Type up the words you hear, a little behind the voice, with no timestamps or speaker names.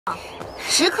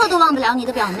时刻都忘不了你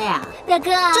的表妹啊，表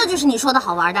哥，这就是你说的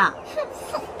好玩的。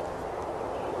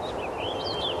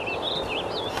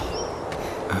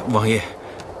王爷，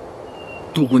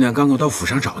杜姑娘刚刚到府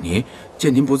上找您，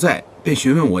见您不在，便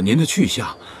询问我您的去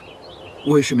向。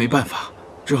我也是没办法，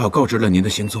只好告知了您的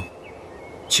行踪，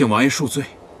请王爷恕罪。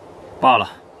罢了，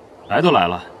来都来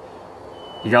了，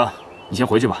李章，你先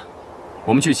回去吧，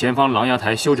我们去前方琅琊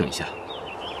台休整一下。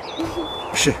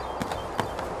是。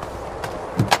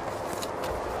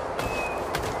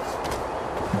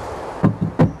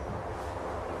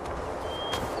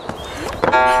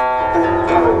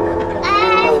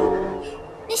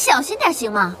 小心点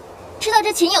行吗？知道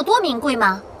这琴有多名贵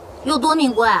吗？有多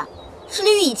名贵？是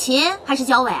李雨琴还是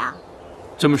焦伟啊？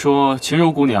这么说，晴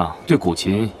柔姑娘对古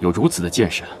琴有如此的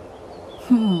见识啊？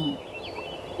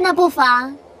那不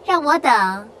妨让我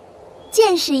等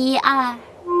见识一二。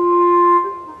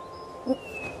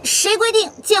谁规定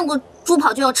见过猪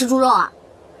跑就要吃猪肉啊？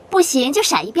不行就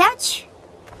闪一边去。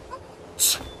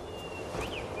去。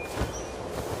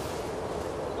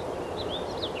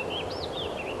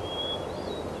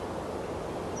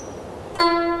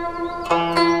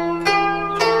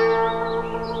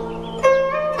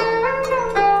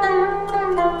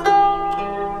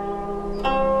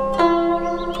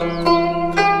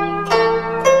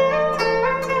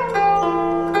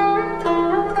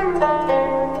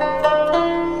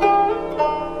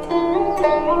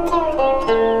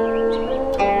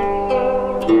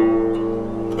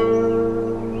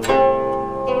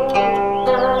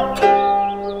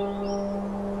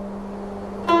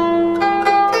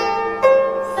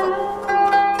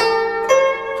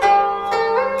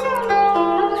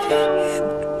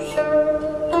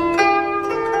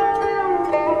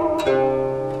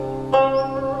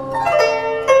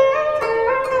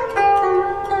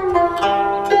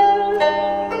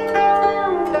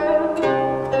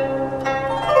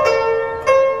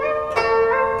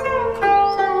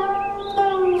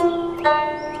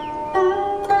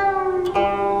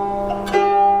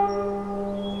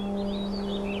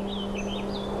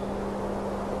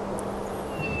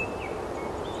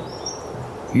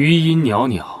 余音袅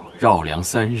袅，绕梁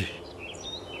3日。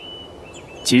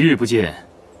几日不见，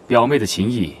表妹的琴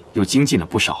艺又精进了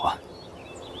不少啊。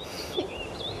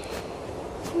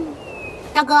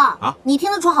大哥啊，你听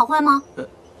得出好坏吗？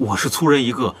我是粗人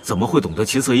一个，怎么会懂得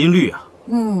琴瑟音律啊？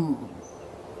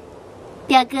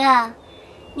表哥，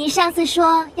你上次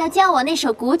说要教我那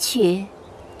首古曲，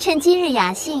趁今日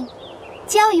雅兴，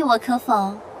教与我可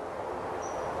否？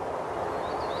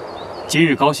今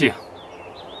日高兴。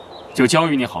 就教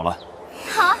于你好了。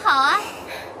好好啊！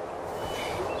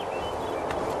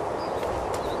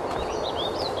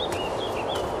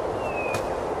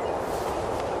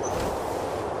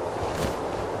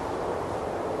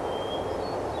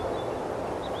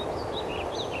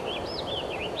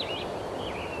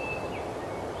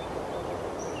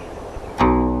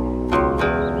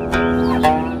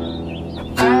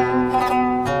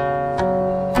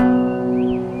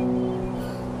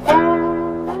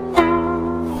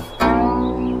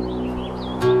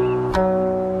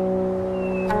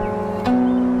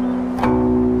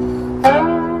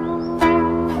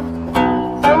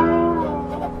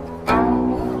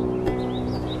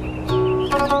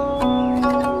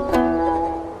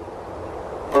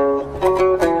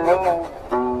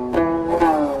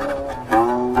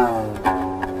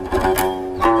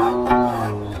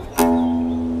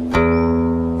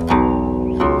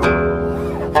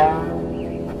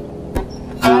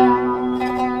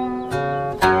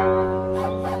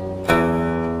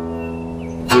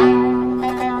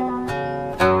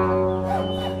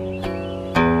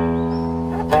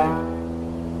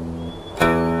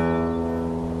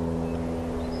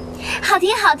好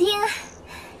听好听，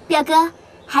表哥，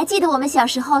还记得我们小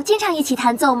时候经常一起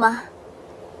弹奏吗？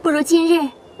不如今日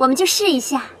我们就试一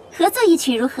下，合作一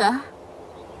曲如何？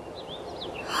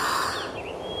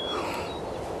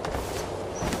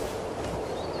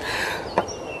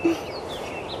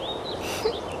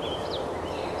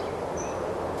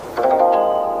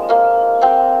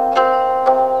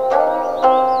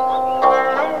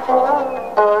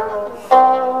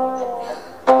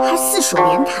还4手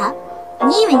连弹，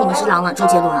你以为你们是朗朗周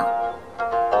杰伦啊？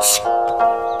切！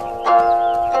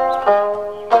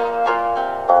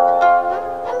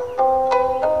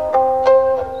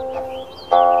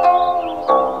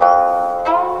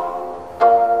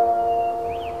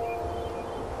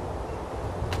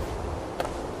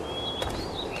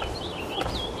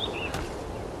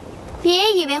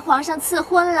别以为皇上赐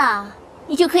婚了，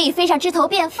你就可以飞上枝头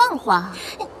变凤凰。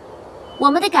我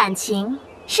们的感情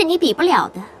是你比不了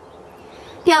的。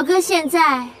表哥现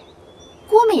在，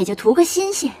估摸也就图个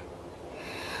新鲜。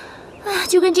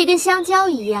就跟这根香蕉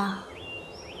一样，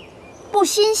不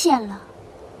新鲜了，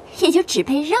也就只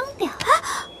配扔掉。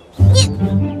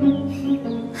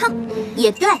哼，也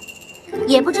对，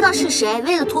也不知道是谁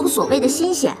为了图个所谓的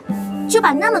新鲜，就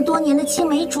把那么多年的青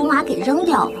梅竹马给扔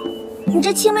掉了。你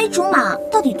这青梅竹马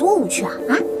到底多无趣啊！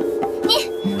啊！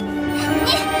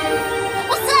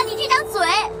我撕了你这张嘴，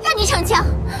让你逞强！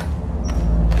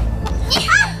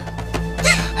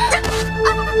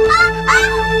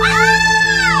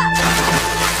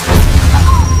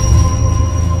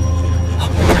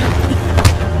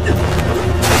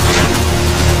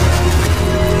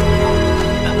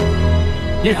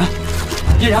嫣然，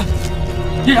嫣然，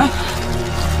嫣然，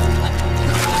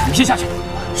你先下去。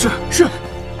是。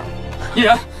嫣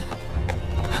然，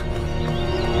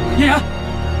嫣然，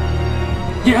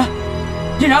嫣然，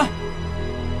嫣然，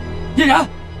嫣然。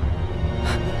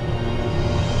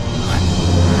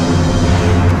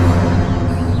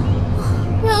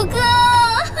表哥，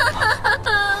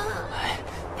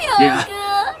嫣然，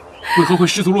为何会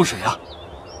失足落水啊？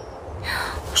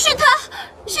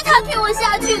是他推我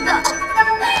下去的。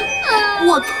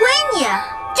我推你？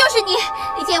就是你！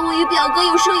你见我与表哥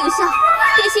有说有笑，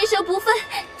便心生不忿，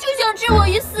就想置我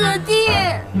于死地。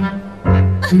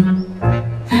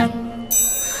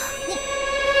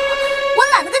我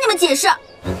懒得跟你们解释。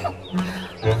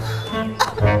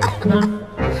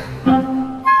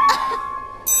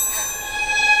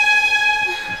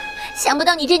想不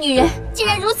到你这女人竟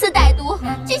然如此歹毒，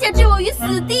竟想置我于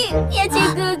死地！言情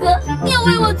哥哥，你要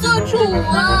为我做主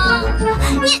啊！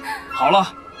你好了，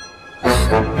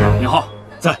宁浩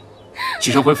在，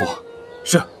起身回府。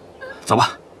是，走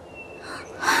吧。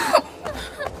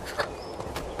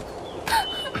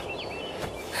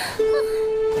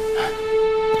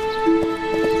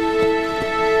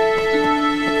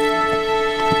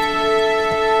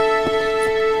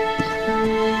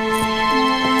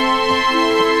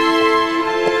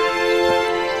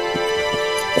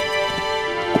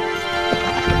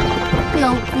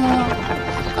表哥，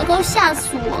刚刚吓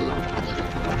死我了，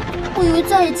我以为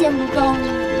再也见不到你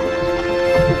了。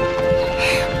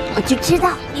我就知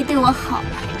道你对我好，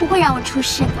不会让我出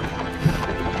事的。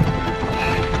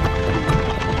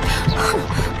哼，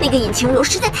那个尹晴柔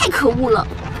实在太可恶了，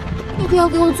你可要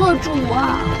给我做主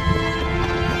啊！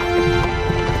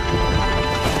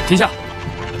停下，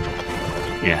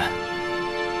嫣然，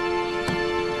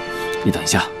你等一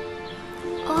下。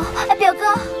哦，哎，表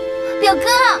哥，表哥，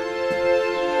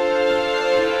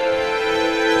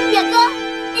表哥，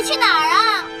你去哪儿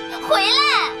啊？回来！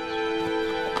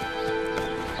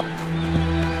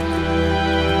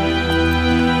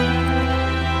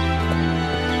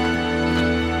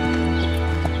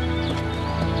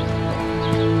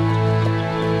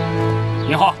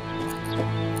宁浩，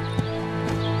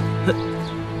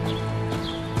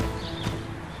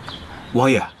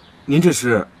王爷，您这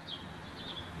是？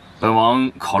本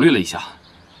王考虑了一下，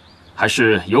还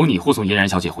是由你护送嫣然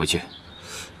小姐回去。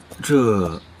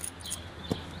这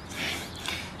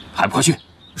还不快去！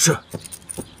是。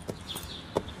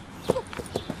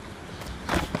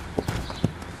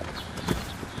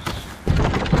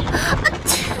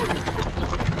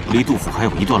离杜甫还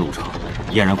有一段路程，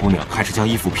嫣然姑娘还是将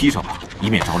衣服披上吧，以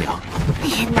免着凉。哎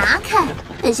呀，拿开！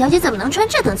本小姐怎么能穿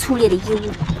这等粗劣的衣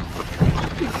物？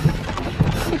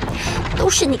都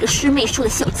是那个师妹说的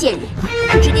小贱人，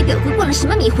不知给表哥灌了什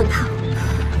么迷魂汤。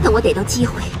等我逮到机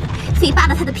会，非扒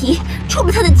了他的皮，抽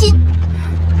了他的筋。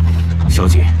小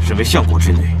姐身为相国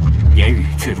之女，言语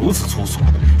却如此粗俗，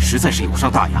实在是有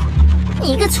伤大雅。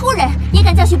你一个粗人也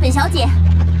敢教训本小姐？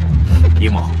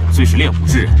尹某虽是练武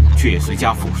之人，却也随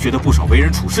家父学得不少为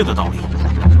人处事的道理。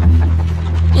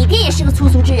你爹也是个粗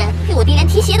俗之人，比我爹连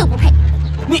提鞋都不配。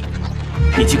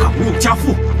你竟敢侮辱家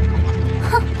父！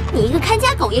哼，你一个看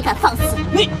家狗也敢放肆！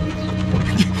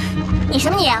你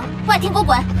什么你啊？外厅给我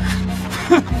滚！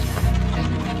哼！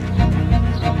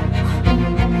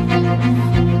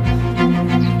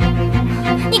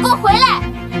你给我回来！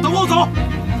等我走！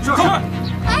是。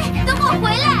哎，等我回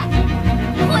来！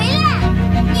回来！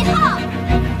尹浩，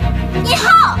尹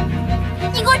浩，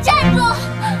你给我站住！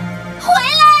回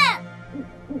来！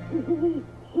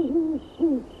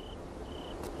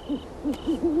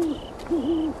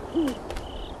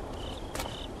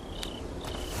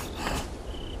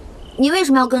你为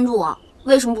什么要跟着我？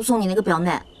为什么不送你那个表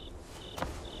妹？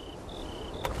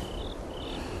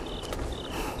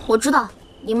我知道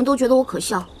你们都觉得我可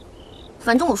笑，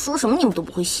反正我说什么你们都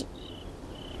不会信，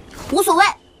无所谓。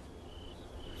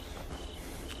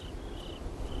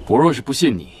我若是不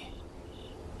信你，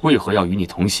为何要与你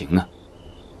同行呢？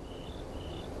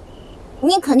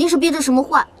你肯定是憋着什么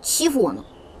坏欺负我呢，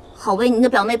好为你的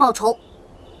表妹报仇。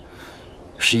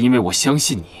是因为我相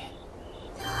信你。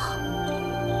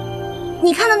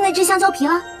你看到那只香蕉皮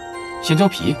了？香蕉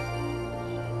皮？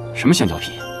什么香蕉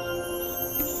皮？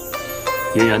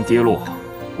嫣然跌落，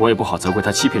我也不好责怪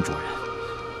她欺骗主人，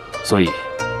所以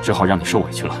只好让你受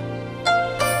委屈了。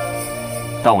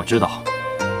但我知道，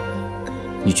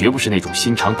你绝不是那种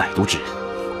心肠歹毒之人。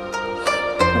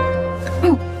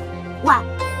喂，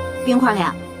冰块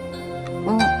脸，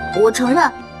我承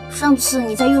认，上次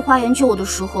你在御花园救我的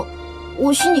时候，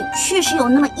我心里确实有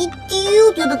那么一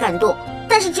丢丢的感动，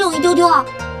但是只有一丢丢啊。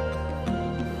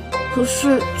可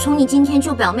是从你今天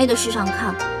救表妹的事上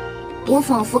看，我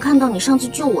仿佛看到你上次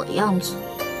救我的样子，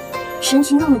神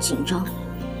情那么紧张。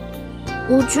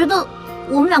我觉得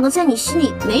我们两个在你心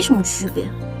里没什么区别，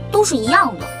都是一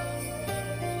样的。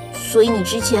所以你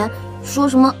之前说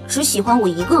什么只喜欢我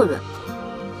一个人，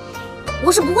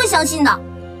我是不会相信的。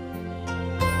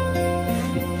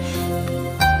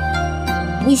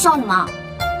你笑什么？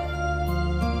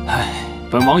唉，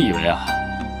本王以为啊，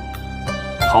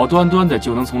好端端的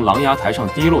就能从狼牙台上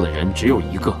跌落的人只有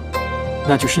一个，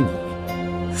那就是你。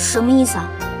什么意思啊？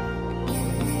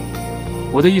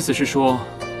我的意思是说，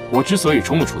我之所以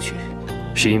冲了出去，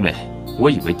是因为我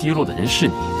以为跌落的人是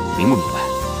你，明不明白？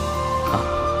啊？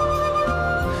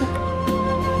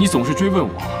你总是追问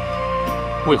我，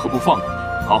为何不放过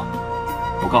你？好，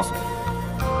我告诉你，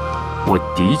我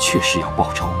的确是要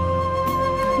报仇。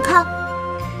你看，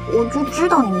我就知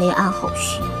道你没安好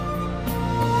心。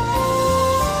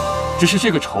只是这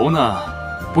个仇呢，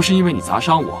不是因为你砸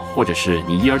伤我，或者是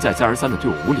你一而再再而三的对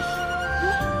我无礼，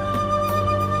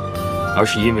而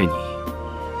是因为你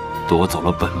夺走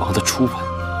了本王的初吻。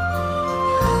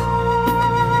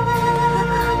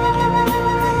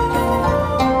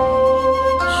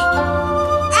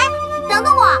哎，等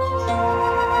等我！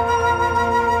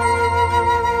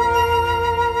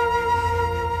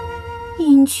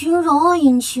尹晴柔啊，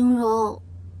尹晴柔，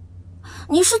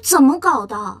你是怎么搞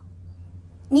的？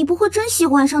你不会真喜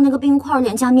欢上那个冰块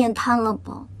脸加面瘫了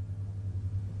吧？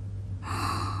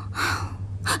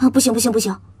不行不行不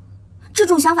行，这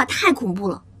种想法太恐怖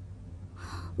了。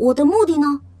我的目的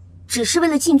呢，只是为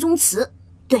了尽宗祠，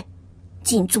对，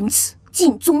尽宗祠，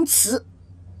尽宗祠。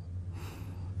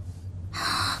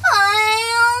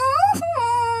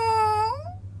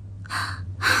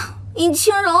尹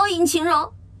晴柔，尹晴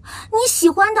柔，你喜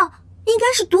欢的应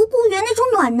该是独孤园那种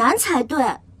暖男才对，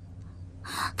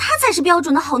他才是标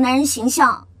准的好男人形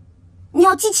象。你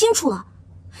要记清楚了，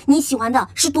你喜欢的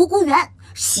是独孤园，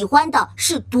喜欢的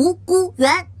是独孤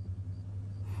园。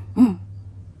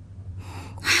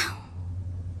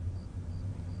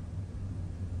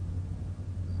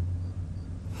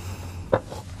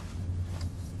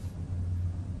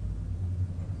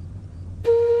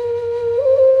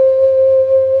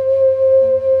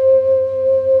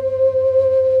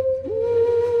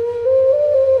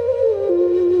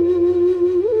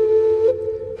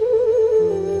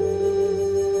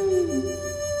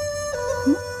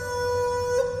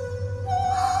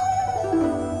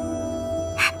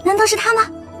难道是他吗？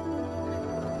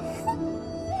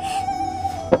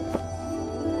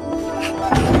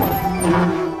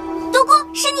独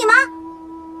孤，是你吗？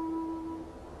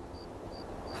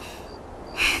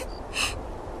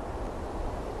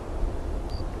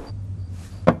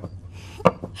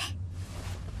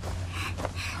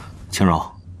晴柔，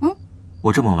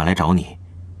我这么晚来找你，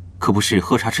可不是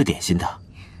喝茶吃点心的。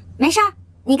没事儿，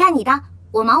你干你的，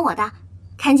我忙我的，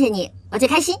看见你我就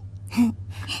开心。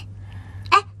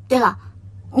对了，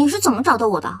你是怎么找到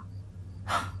我的？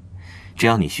只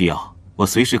要你需要，我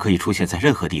随时可以出现在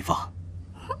任何地方。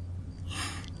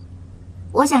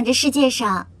我想这世界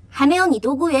上还没有你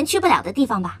独孤园去不了的地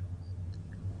方吧？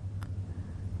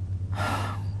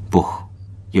不，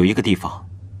有一个地方，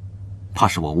怕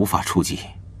是我无法触及。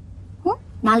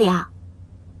哪里啊？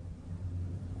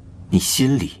你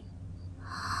心里。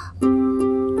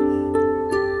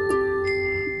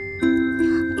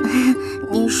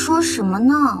你说什么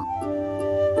呢？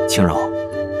晴柔，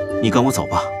你跟我走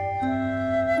吧。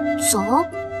走？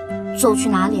走去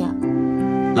哪里？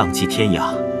浪迹天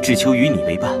涯，只求与你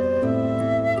为伴。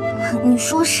你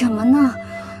说什么呢？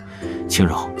晴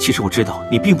柔，其实我知道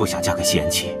你并不想嫁给谢安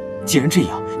琪，既然这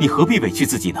样，你何必委屈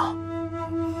自己呢？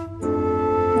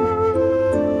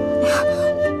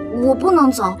我不能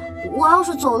走，我要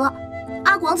是走了，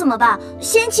阿广怎么办？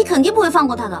谢安琪肯定不会放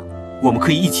过他的。我们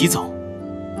可以一起走。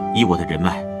以我的人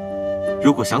脉，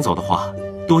如果想走的话，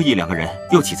多1-2个人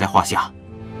又岂在话下？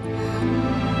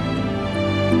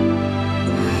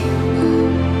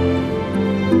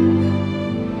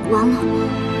完了，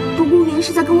独孤园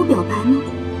是在跟我表白吗？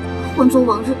换做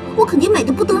往日，我肯定美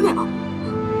得不得了。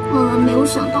万万没有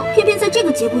想到，偏偏在这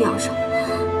个节骨眼上，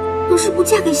要是不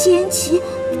嫁给谢延琪，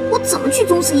我怎么去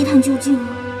宗祠一探究竟啊？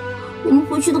我们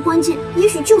回去的关键也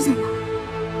许就在那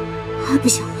儿。不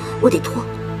行，我得拖。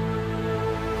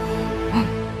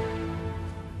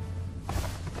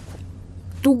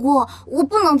独孤，我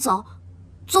不能走，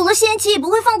走了谢延琪也不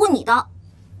会放过你的。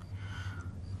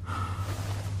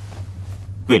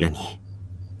为了你，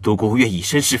独孤愿以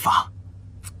身试法。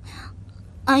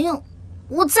哎呀，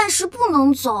我暂时不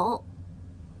能走。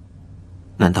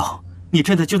难道你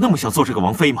真的就那么想做这个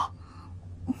王妃吗？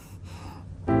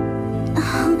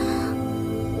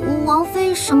王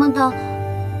妃什么的，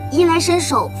衣来伸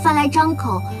手，饭来张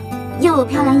口，又有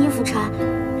漂亮衣服穿，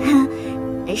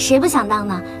谁不想当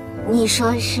呢？你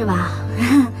说是吧？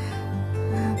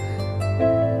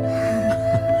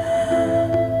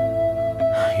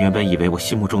原本以为我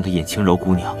心目中的尹晴柔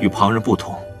姑娘与旁人不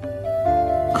同，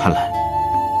看来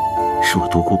是我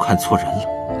独孤看错人了。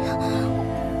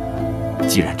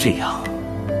既然这样，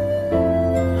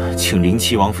请灵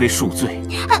齐王妃恕罪，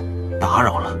打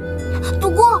扰了。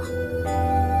独孤，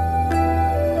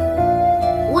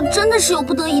我真的是有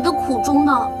不得已的苦衷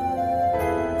的。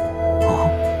哦，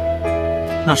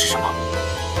那是什么？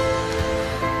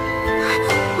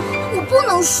我不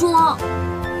能说。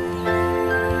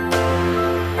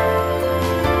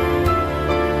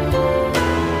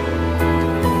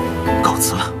告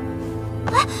辞了。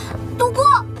哎，独孤。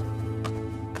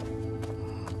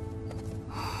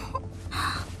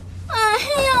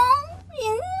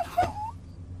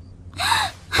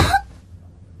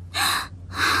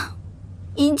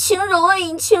尹晴柔啊，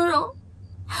尹晴柔，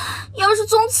要是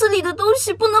宗祠里的东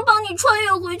西不能帮你穿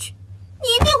越回去，你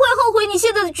一定会后悔你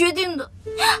现在的决定的。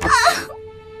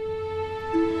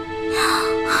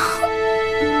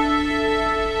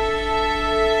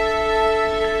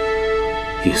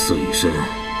夜色已深，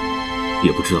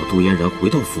也不知道杜嫣然回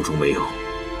到府中没有。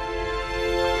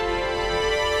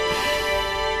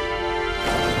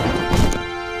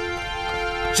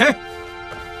谁？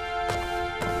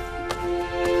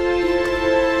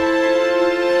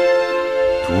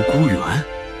独孤远？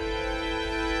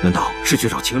难道是去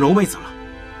找晴柔妹子了？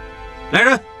来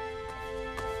人！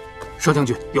少将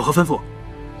军有何吩咐？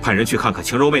派人去看看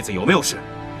晴柔妹子有没有事。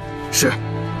是。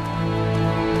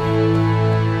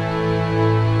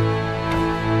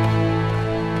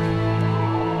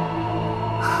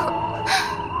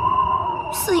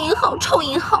死尹好，臭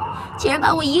尹好，竟然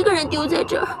把我一个人丢在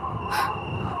这儿，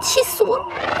气死我了！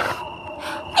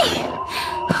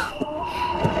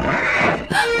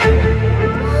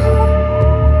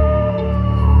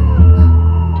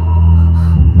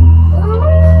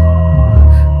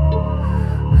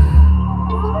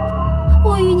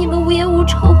我与你们无冤无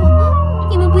仇，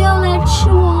你们不要来吃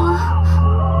我啊！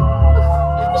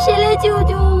谁来救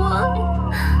救我？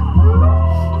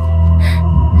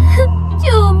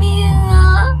救命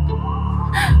啊！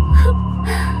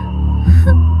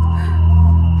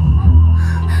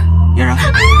嫣然，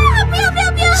不要！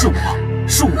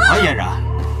是我啊，嫣然。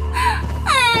哎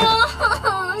呦，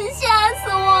吓死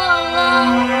我了！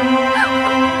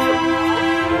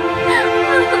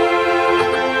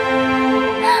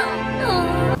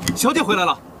小姐回来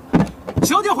了，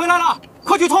小姐回来了，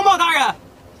快去通报大人。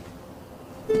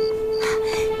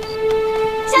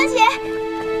小姐，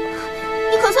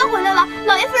你可算回来了，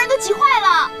老爷夫人都急坏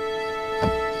了。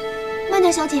慢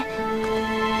点，小姐。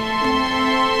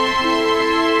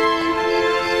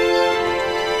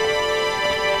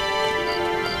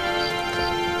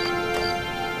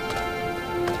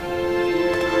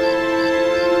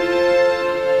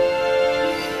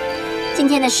今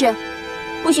天的事，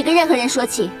不许跟任何人说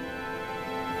起，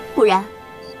不然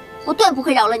我断不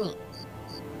会饶了你。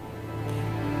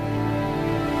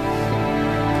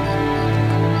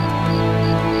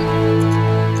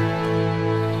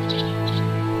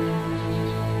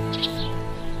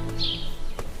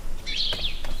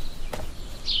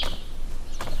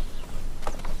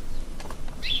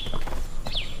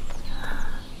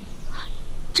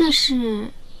这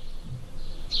是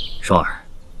双儿，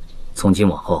从今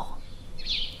往后，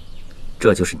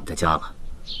这就是你的家了。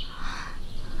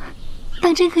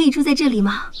当真可以住在这里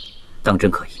吗？当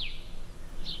真可以。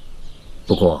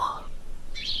不过，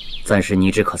暂时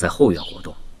你只可在后院活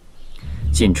动，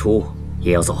进出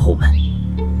也要走后门。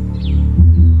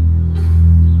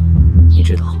你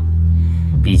知道，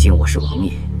毕竟我是王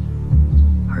爷，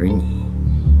而你……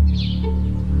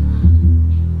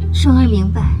双儿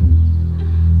明白。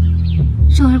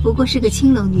双儿不过是个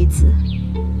青楼女子，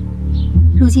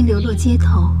如今流落街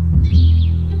头，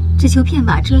只求片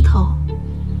瓦遮头，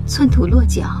寸土落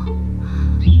脚。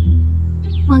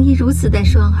王爷如此待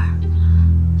双儿，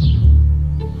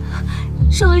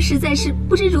双儿实在是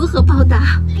不知如何报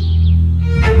答。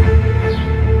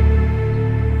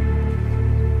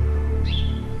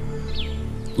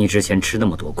你之前吃那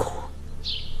么多苦，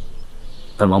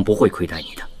本王不会亏待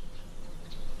你的。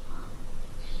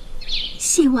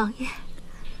谢王爷。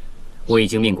我已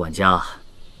经命管家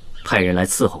派人来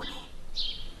伺候你，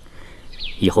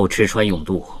以后吃穿用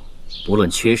度，不论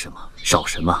缺什么少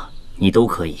什么，你都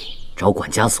可以找管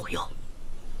家索要。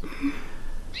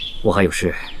我还有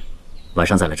事，晚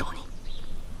上再来找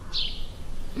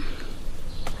你。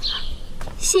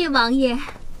谢王爷。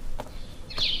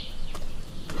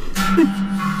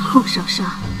顾少少，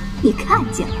你看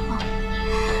见了吗？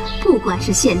不管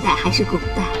是现代还是古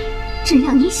代，只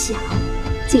要你想，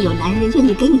就有男人愿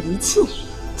意给你一切。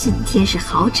今天是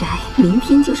豪宅，明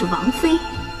天就是王妃，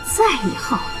再以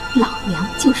后老娘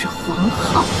就是皇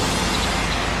后。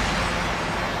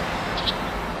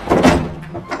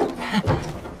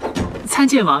参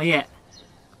见王爷。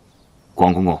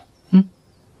广公公，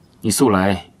你素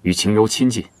来与晴柔亲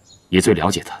近，也最了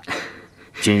解她。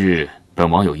今日本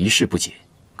王有一事不解，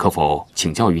可否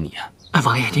请教于你啊？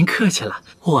王爷您客气了，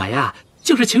我呀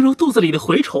就是晴柔肚子里的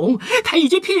蛔虫，她一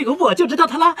撅屁股我就知道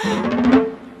她了。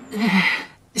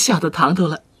笑得唐突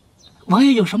了。王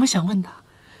爷有什么想问的？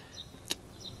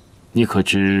你可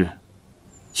知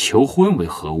求婚为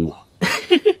何物？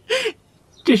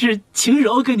这是晴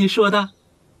柔跟你说的？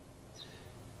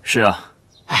是啊。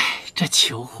这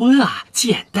求婚啊，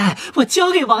简单，我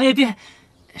教给王爷便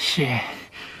是。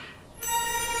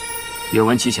愿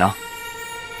闻其详。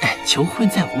求婚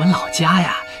在我们老家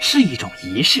呀是一种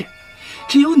仪式，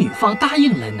只有女方答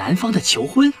应了男方的求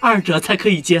婚，二者才可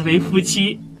以结为夫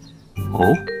妻。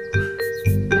哦，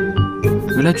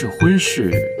原来这婚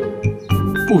事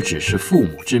不只是父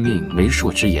母之命、媒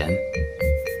妁之言，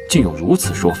竟有如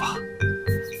此说法。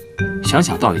想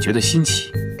想倒也觉得新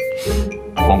奇。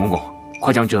黄公公，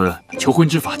快将这求婚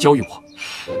之法教于我。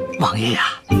王爷呀，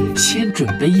先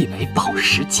准备一枚宝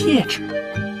石戒指，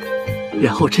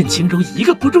然后趁晴柔一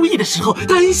个不注意的时候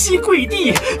单膝跪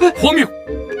地。荒谬！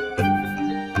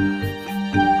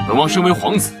本王身为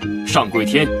皇子，上跪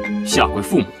天，下跪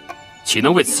父母，岂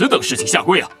能为此等事情下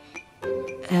跪啊？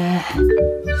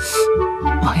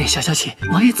王爷消消气，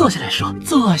王爷坐下来说，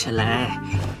坐下来。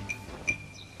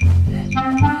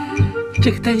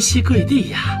这个单膝跪地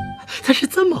呀，它是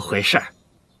这么回事儿。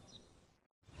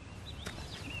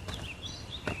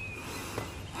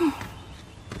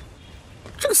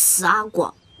这个死阿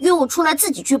广，约我出来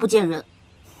自己却不见人。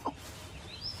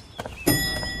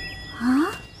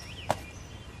啊？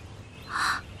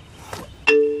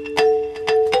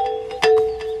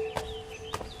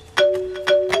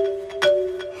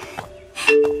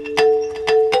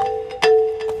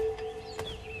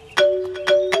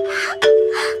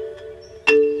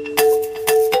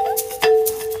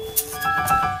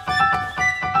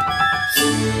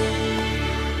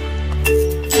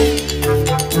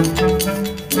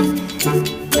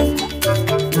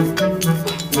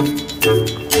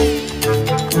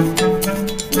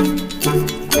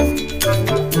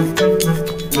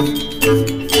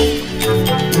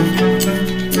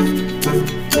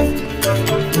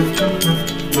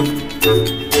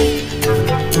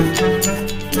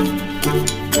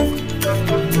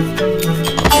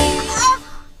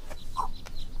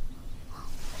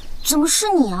怎么是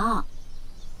你啊？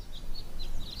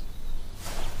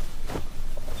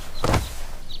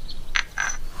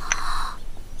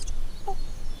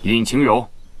尹晴柔，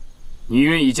你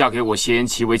愿意嫁给我谢延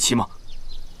琪为妻吗？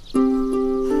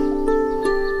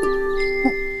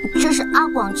这是阿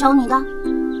广教你的？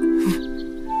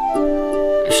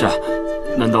是啊，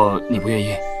难道你不愿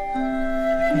意？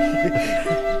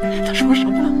他说什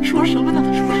么呢？说什么呢？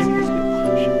他说什么呢？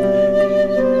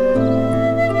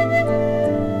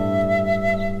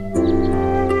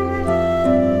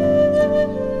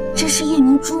这是夜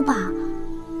明珠吧？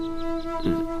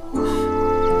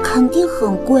肯定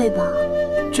很贵吧？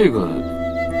这个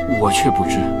我却不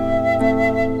知。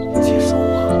接受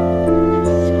我。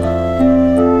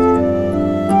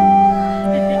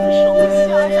手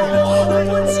下呀，好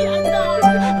多钱呐，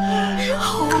好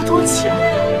多钱！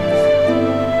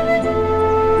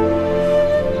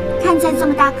看在这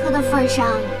么大颗的份上，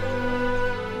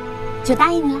就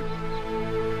答应你了。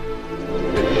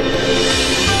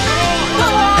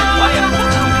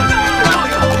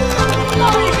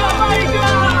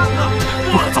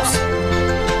不可造次！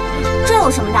这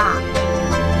有什么的？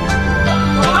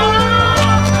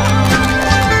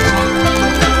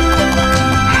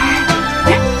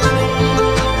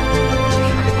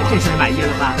这下满意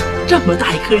了吧？这么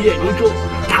大一颗夜明珠，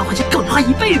拿回去够花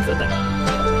一辈子的。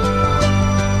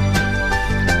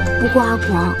不过阿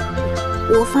广，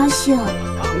我发现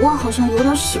我好像有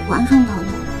点喜欢上他了。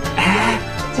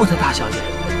我的大小姐，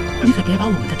你可别把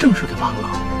我们的正事给忘了。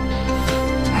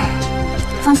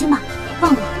放心吧，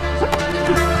忘了。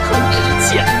很值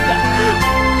钱的，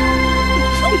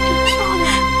真漂亮。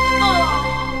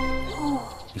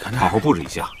你看，好好布置一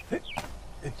下。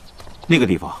那个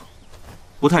地方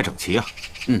不太整齐啊。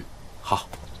好，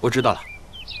我知道了。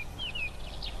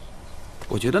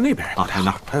我觉得那边啊，还有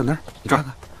那儿，还有那儿，你看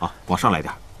看啊，往上来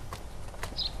点。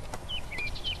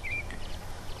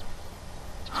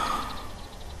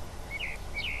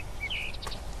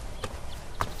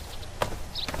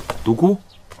独孤，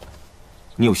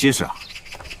你有心事啊？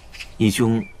义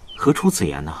兄何出此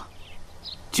言呢？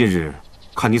近日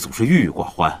看你总是郁郁寡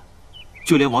欢，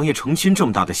就连王爷成亲这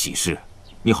么大的喜事，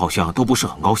你好像都不是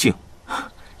很高兴。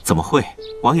怎么会？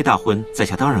王爷大婚，在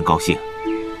下当然高兴。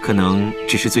可能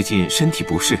只是最近身体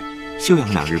不适，休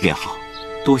养2日便好。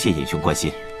多谢尹兄关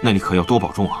心，那你可要多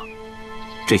保重啊。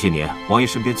这些年，王爷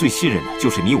身边最信任的就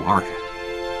是你我2人，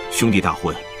兄弟大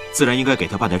婚，自然应该给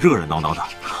他办得热热闹闹的。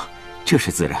这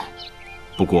是自然。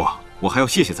不过我还要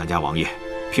谢谢咱家王爷，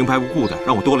平白无故的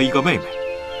让我多了一个妹妹。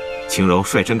晴柔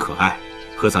率真可爱，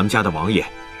和咱们家的王爷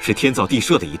是天造地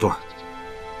设的一对儿。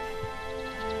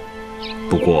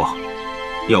不过，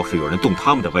要是有人动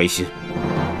他们的歪心，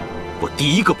我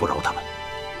第一个不饶他们。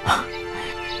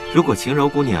如果晴柔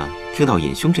姑娘听到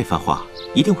尹兄这番话，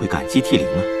一定会感激涕零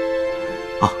啊。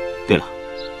哦，对了，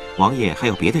王爷还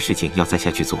有别的事情要在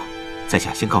下去做，在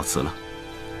下先告辞了。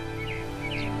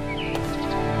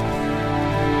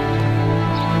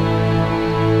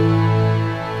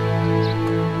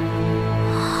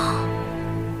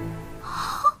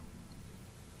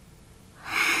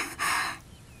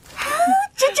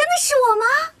这真的是我吗？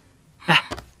哎，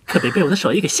可别被我的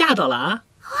手艺给吓到了啊！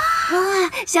哇，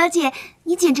小姐，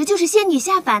你简直就是仙女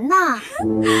下凡呐！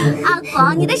阿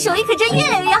广，你的手艺可真越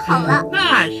来越好了。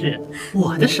那是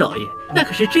我的手艺，那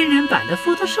可是真人版的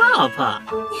Photoshop。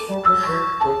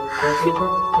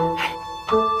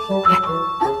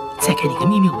再给你个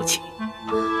秘密武器，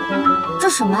这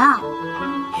什么呀？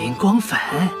荧光粉，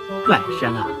晚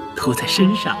上啊涂在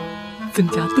身上，增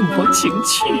加洞房情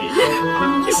趣。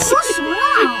你说什么啊？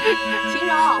晴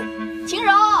柔，晴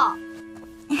柔。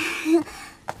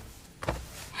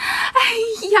哎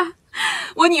呀，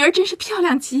我女儿真是漂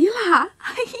亮极了！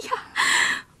哎呀，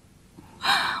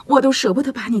我都舍不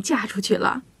得把你嫁出去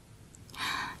了。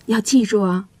要记住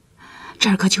啊，这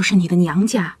儿可就是你的娘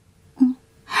家。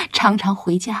常常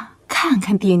回家看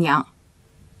看爹娘。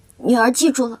女儿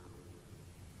记住了。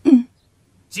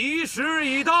吉时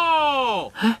已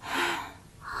到。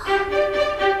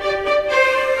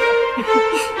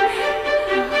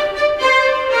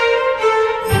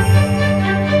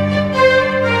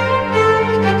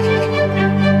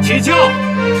起轿。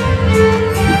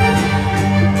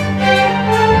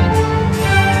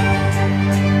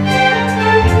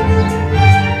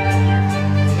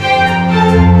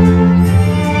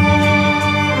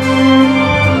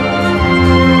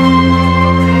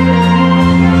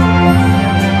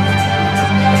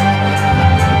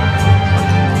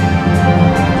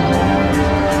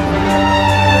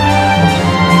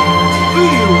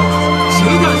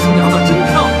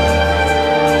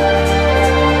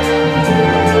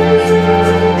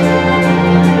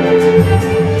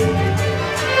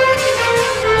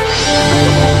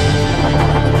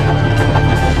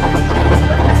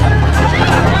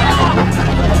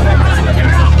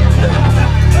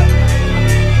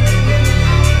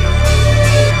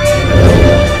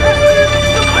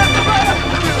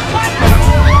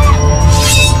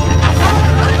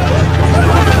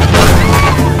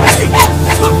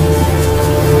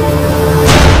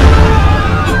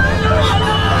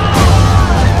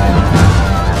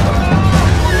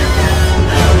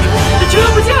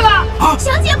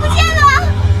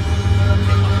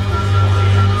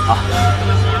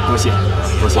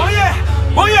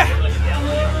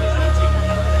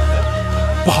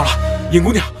尹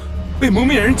姑娘被蒙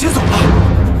面人劫走了。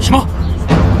什么？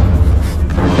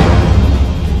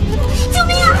救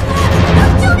命啊！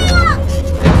救命啊！救命啊！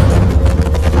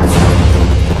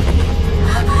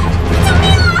救命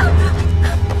啊！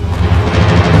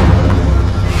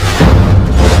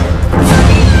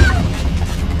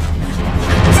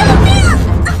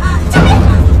救命！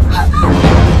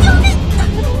救命！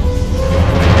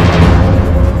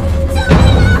救命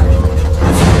啊！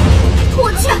我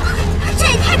去，这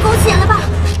也太狗血了吧！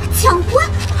抢婚？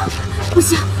不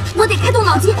行，我得开动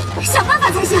脑筋，想办法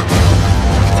才行。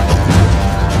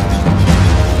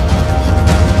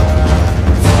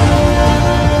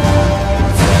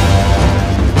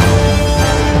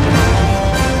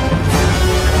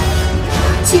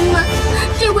亲们，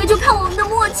这回就看我们的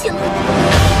默契了。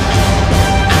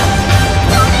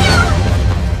救命啊！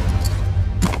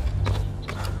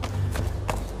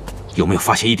有没有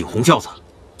发现一顶红轿子？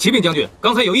启禀将军，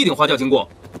刚才有一顶花轿经过。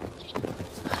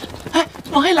哎，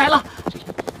王爷来了。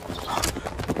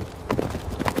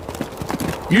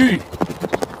玉，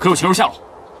可有晴柔下落？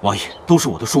王爷，都是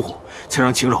我的疏忽，才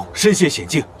让晴柔身陷险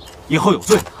境，以后有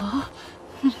罪。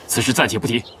此事暂且不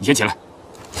提，你先起来。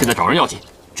现在找人要紧，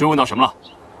追问到什么了？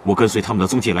我跟随他们的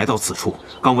踪迹来到此处，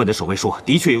刚问的守卫说，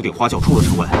的确有顶花轿出了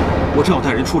城外，我正要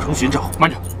带人出城寻找。慢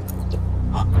着！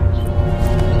啊！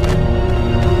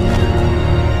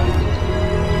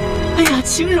哎呀，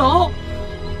晴柔，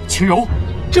晴柔，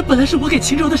这本来是我给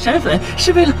晴柔的闪粉，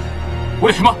是为了……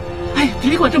为什么？哎，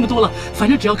别管这么多了，反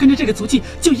正只要跟着这个足迹，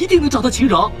就一定能找到晴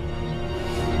柔。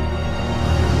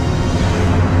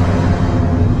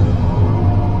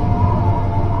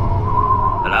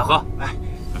来喝，来。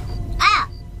哎，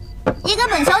你给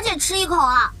本小姐吃一口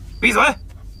啊！闭嘴！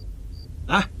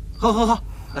来，喝喝喝！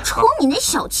冲你那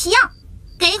小气样，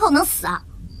给一口能死啊？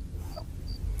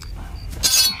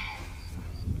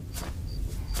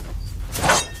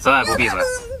再不闭嘴，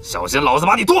小心老子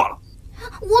把你剁了！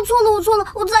我错了，我错了，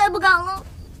我再也不敢了。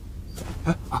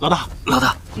哎，老大，老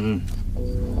大，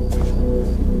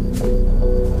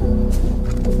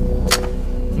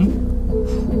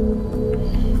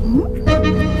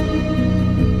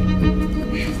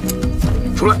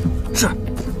出来！是。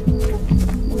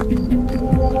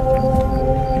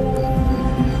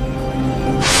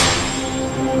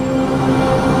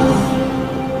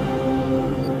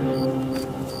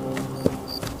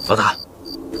老大，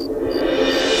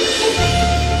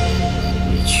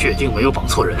你确定没有绑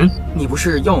错人？你不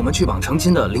是要我们去绑成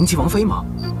亲的灵气王妃吗？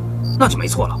那就没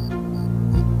错了。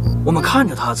我们看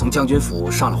着她从将军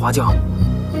府上了花轿，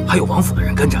还有王府的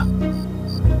人跟着。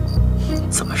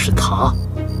怎么是她？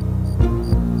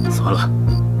算了，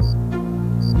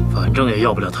反正也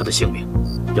要不了她的性命。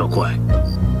要怪，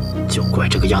就怪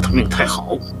这个丫头命太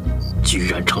好，居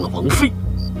然成了王妃。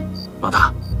老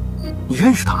大，你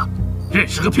认识她？认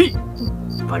识个屁！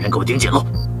把人给我盯紧了，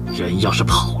人要是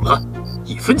跑了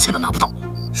，1分钱都拿不到。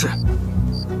是。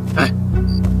哎，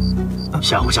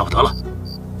吓唬吓唬得了。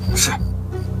是。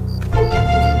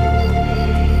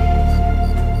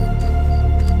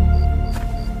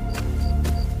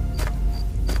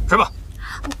吃吧。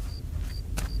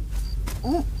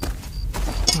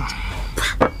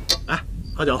来，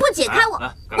喝酒。不解开我，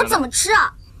我怎么吃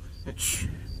啊？去。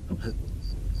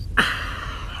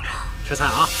吃菜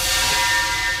啊！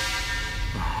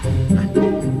来，来，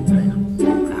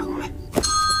好嘞。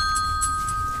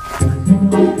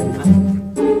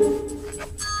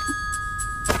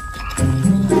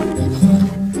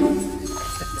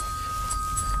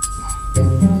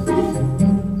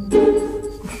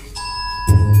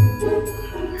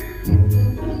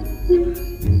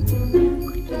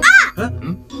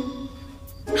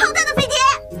好大的飞碟！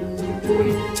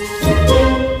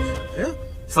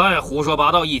再胡说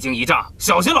八道，一惊一乍，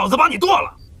小心老子把你剁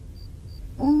了！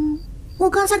我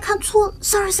刚才看错了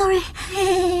 ，sorry。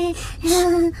哎，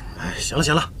行了，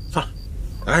算了，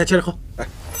哎，接着喝，来，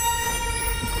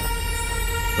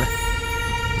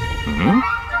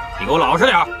你给我老实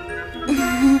点。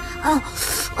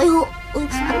哎呦，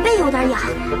背有点痒，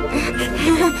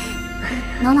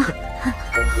挠挠。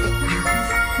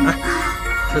来，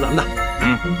吃咱们的。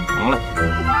好嘞。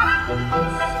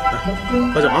来，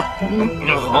喝酒啊。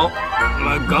好，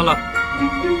来，干了，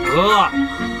喝。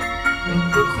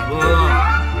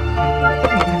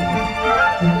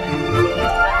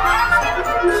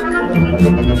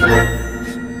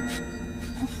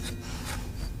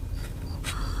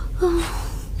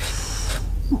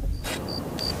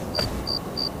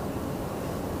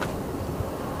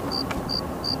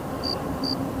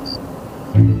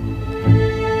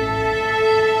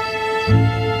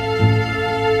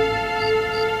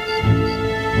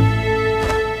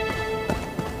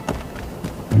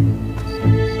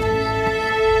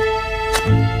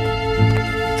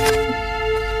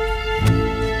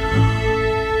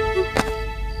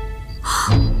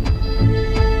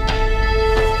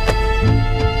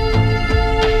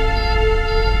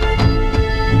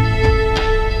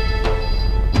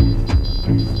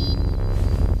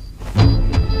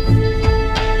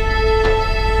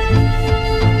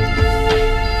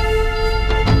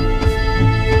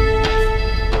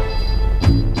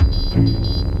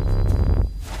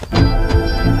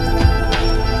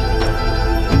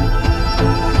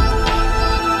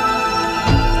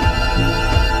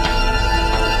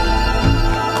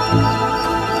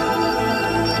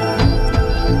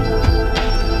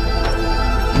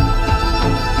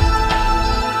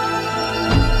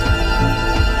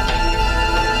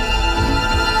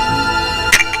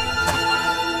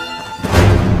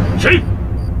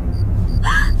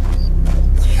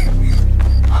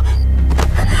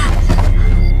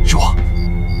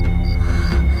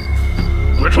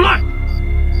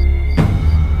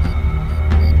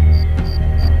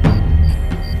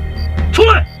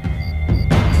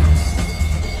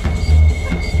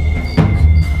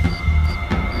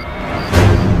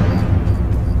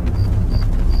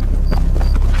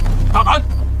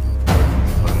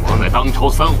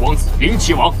灵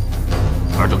齐王，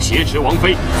尔等挟持王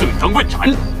妃，罪当问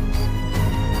斩。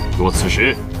若此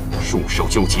时束手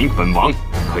就擒，本王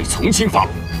可以从轻发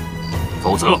落；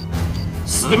否则，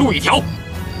死路一条。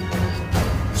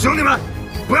兄弟们，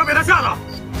不要被他吓到！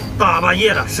大半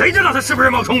夜的，谁知道他是不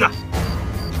是冒充的？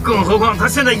更何况他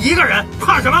现在一个人，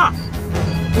怕什么？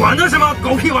管他什么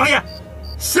狗屁王爷，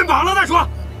先绑了再说。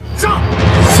上！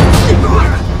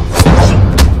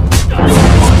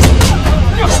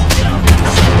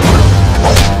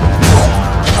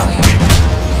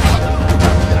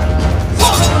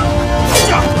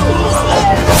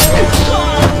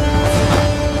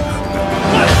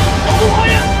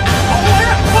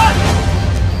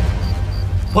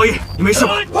王爷，你没事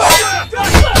吧？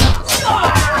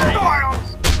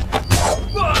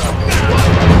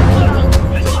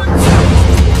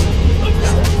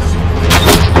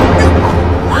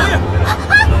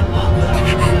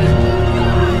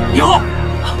以后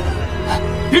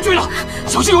别追了，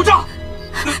小心有诈！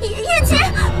燕青，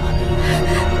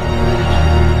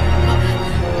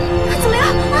怎么样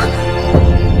啊？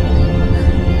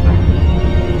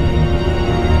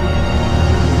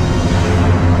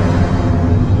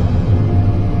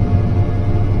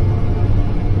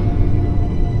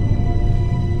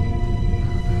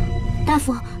大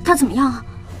夫，他怎么样啊？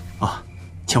啊，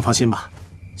请放心吧，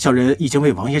小人已经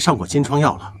为王爷上过金疮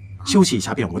药了，休息一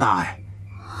下便无大碍。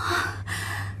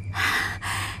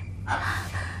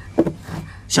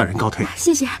小人告退。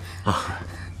谢谢。啊，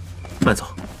慢走。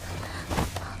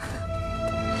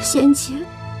贤妻，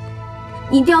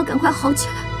你一定要赶快好起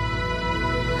来。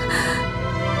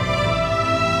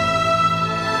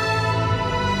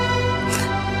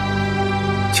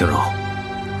晴柔，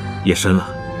夜深了，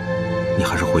你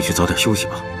还是回去早点休息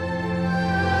吧。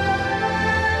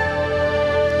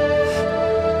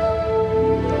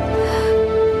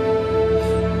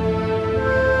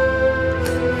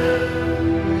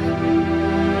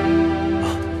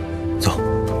走。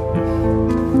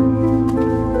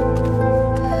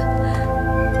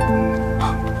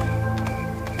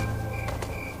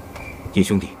叶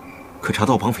兄弟，可查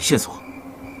到绑匪线索？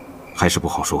还是不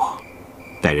好说。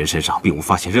歹人身上并无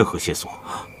发现任何线索，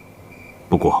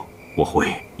不过我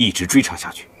会一直追查下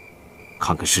去，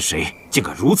看看是谁竟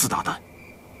敢如此大胆。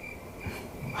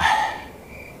唉，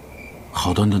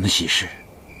好端端的喜事，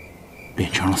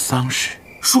变成了丧事。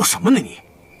说什么呢你？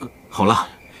好了，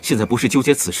现在不是纠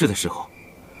结此事的时候。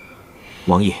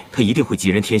王爷他一定会吉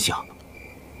人天相。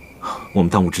我们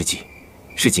当务之急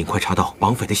是尽快查到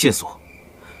绑匪的线索。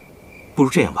不如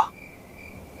这样吧，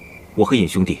我和尹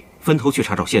兄弟分头去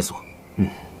查找线索。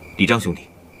李章兄弟，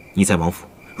你在王府，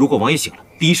如果王爷醒了，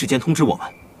第一时间通知我们。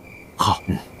好。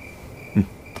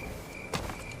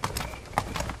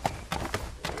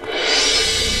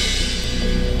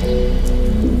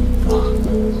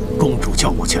公主叫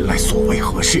我前来，所为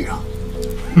何事啊？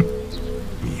哼，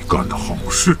你干的好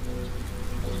事。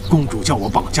公主叫我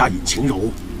绑架尹晴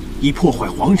柔，以破坏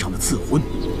皇上的赐婚。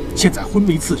现在婚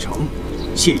没赐成，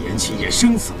谢延琪也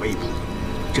生死未卜，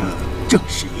这正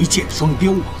是一箭双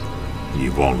雕啊！你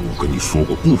忘了我跟你说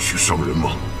过不许伤人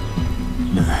吗？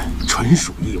纯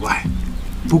属意外。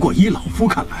不过依老夫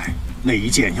看来，那一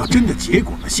箭要真的结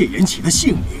果了谢延琪的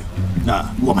性命，那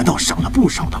我们倒省了不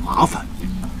少的麻烦。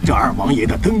这二王爷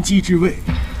的登基之位，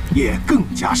也更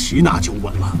加十拿九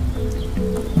稳了。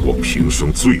我平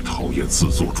生最讨厌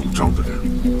自作主张的人。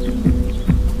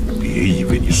别以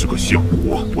为你是个相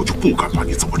国，我就不敢把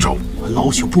你怎么着。老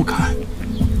朽不敢。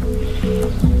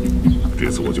这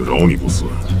次我就饶你不死。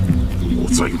如果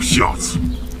再有下次，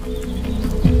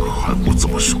看我怎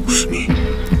么收拾你。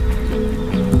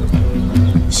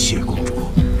谢公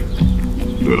主。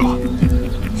对了，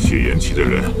谢延琪的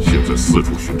人现在四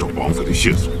处寻找绑匪的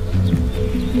线索，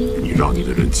你让你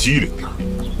的人机灵点。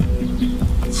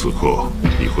此刻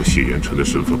你和谢延辰的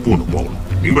身份不能暴露，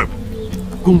明白吗？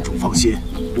公主放心，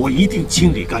我一定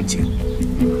清理干净。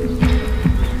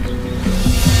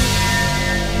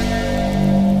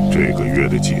这个月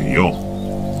的解药，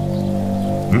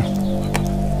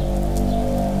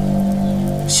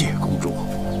谢公主。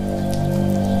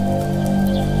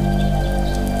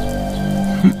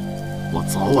我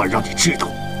早晚让你知道，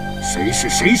谁是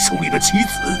谁手里的棋子。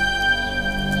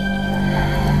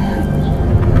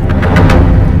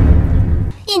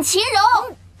尹晴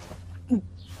柔，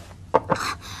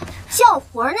叫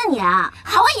魂呢你！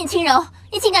好啊，尹晴柔，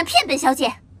你竟敢骗本小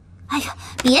姐！哎呀，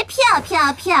别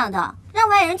骗的，让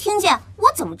外人听见，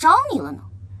我怎么招你了呢？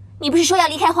你不是说要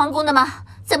离开皇宫的吗？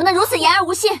怎么能如此言而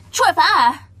无信，出尔反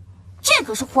尔？这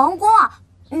可是皇宫啊，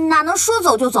哪能说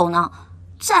走就走呢？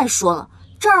再说了，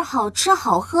这儿好吃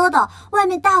好喝的，外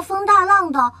面大风大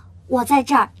浪的，我在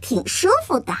这儿挺舒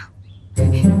服的。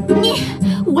你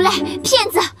无赖骗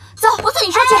子！走，我送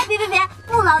你出去。别，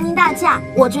不劳您大驾，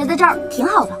我觉得这儿挺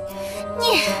好的。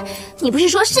你不是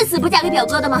说誓死不嫁给表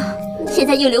哥的吗？现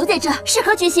在又留在这，是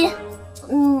何居心？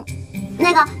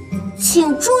那个，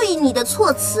请注意你的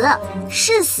措辞，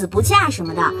誓死不嫁什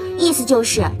么的，意思就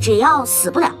是只要死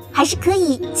不了，还是可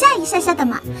以嫁一下的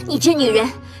嘛。你这女人，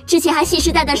之前还信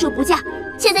誓旦旦说不嫁，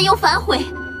现在又反悔，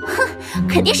哼，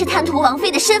肯定是贪图王妃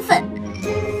的身份。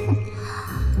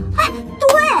哎，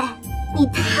对，你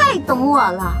太懂我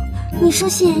了。你说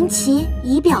谢元琪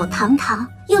仪表堂堂，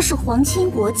又是皇亲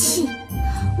国戚，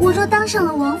我若当上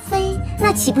了王妃，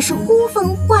那岂不是呼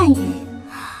风唤雨？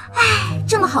哎，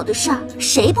这么好的事儿，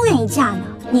谁不愿意嫁呢？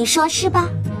你说是吧？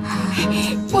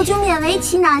我就勉为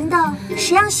其难的，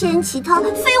谁让谢元琪他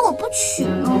非我不娶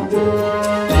呢？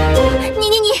你，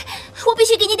我必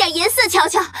须给你点颜色瞧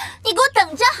瞧，你给我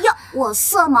等着！哟，我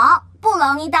色盲，不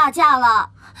劳您大驾了。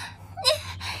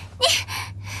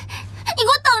你给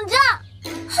我等着！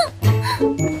哼！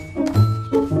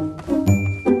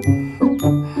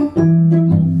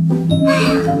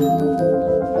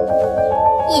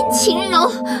尹晴柔，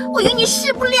我与你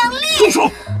势不两立。住手！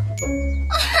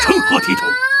成何体统？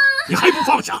你还不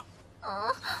放下？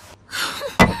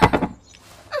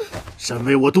身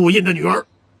为我杜印的女儿，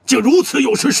竟如此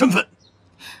有失身份。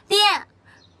爹，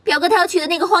表哥他要娶的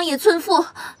那个荒野村妇，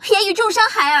言语重伤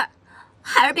孩儿，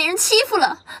孩儿被人欺负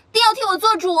了，爹要替我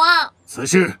做主啊！此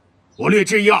事我略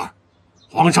知一二，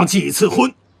皇上既已赐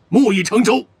婚，木已成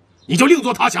舟，你就另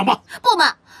作他想吧。不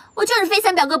嘛，我就是非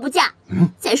三表哥不嫁。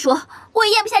再说我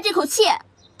也咽不下这口气。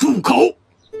住口！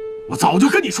我早就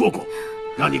跟你说过，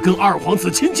让你跟二皇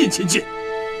子亲近亲近。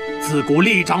自古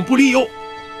立长不立幼，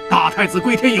大太子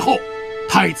归天以后，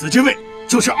太子之位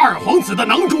就是二皇子的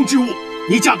囊中之物。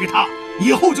你嫁给他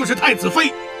以后就是太子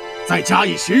妃，再假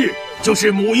以时日就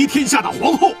是母仪天下的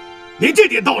皇后。连这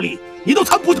点道理你都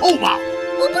参不透吗？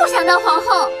我不想当皇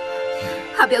后，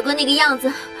二表哥那个样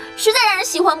子实在让人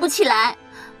喜欢不起来，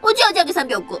我就要嫁给三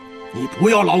表哥。你不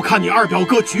要老看你二表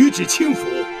哥举止轻浮，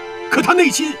可他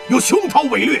内心有雄韬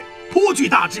伟略，颇具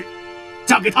大志，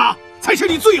嫁给他才是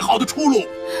你最好的出路。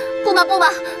不嘛，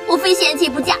我非贤妻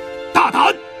不嫁。大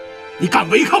胆！你敢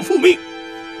违抗父命，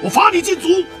我罚你禁足，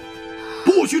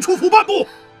不许出府半步。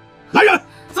来人，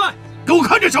在，给我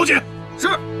看着小姐。是。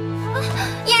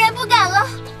嫣然不敢了，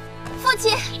父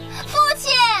亲。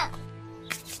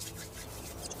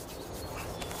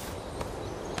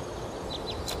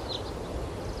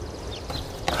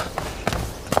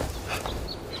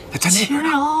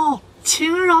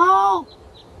晴柔，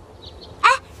哎，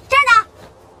这儿呢。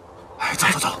哎，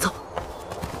走。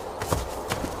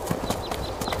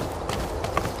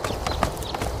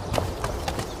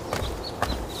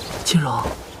晴柔，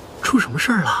出什么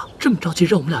事儿了？这么着急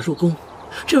让我们俩入宫，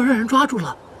这要让人抓住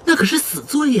了，那可是死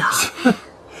罪呀！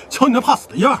瞧你那怕死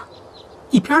的样儿，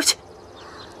一边去！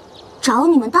找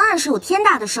你们当然是有天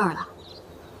大的事儿了。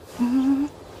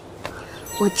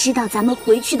我知道咱们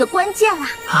回去的关键啦！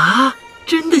啊，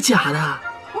真的假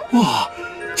的？哇，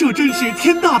这真是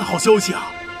天大的好消息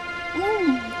啊！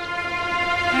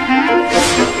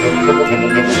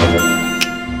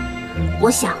我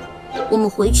想，我们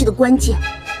回去的关键，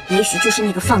也许就是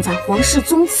那个放在皇室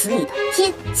宗祠里的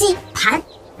天机盘。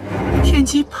天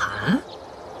机盘？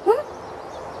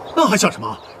那还想什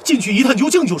么？进去一探究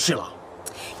竟就是了。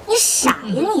你傻呀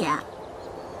你！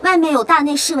外面有大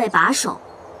内侍卫把守，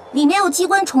里面有机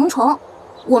关重重。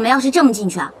我们要是这么进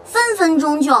去啊，分分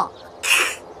钟就……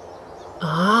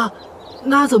啊，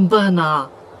那怎么办呢？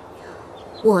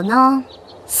我呢，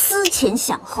思前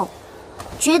想后，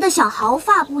觉得想毫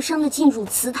发不伤的进入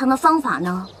祠堂的方法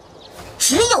呢，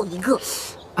只有一个。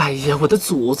哎呀，我的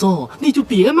祖宗，你就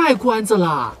别卖关子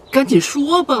了，赶紧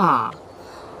说吧。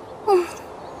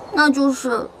那就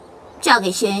是嫁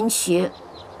给谢元琪。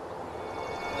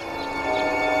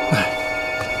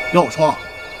要我说，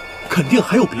肯定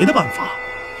还有别的办法。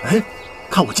哎，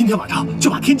看我今天晚上就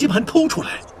把天机盘偷出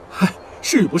来。嗨，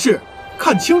是不是？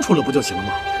看清楚了不就行了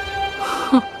吗？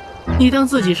哼，你当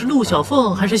自己是陆小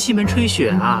凤还是西门吹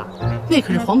雪啊？那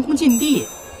可是皇宫禁地，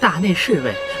大内侍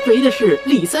卫围的是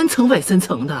里3层外3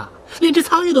层的，连只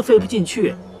苍蝇都飞不进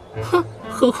去。哼，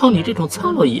何况你这种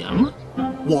糙老爷们。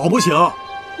我不行，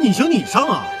你行你上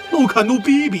啊，怒看怒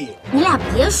逼逼。你俩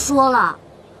别说了，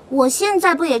我现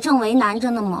在不也正为难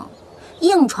着呢吗？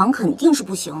硬闯肯定是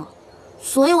不行了，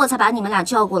所以我才把你们俩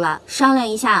叫过来商量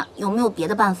一下有没有别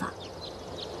的办法。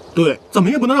对，怎么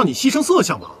也不能让你牺牲色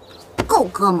相吧？够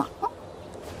哥们。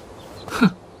哼，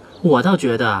我倒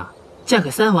觉得嫁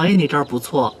给三王爷那招不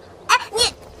错。哎，你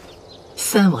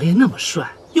三王爷那么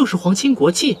帅，又是皇亲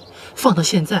国戚，放到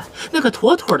现在，那个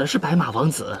妥妥的是白马王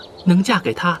子，能嫁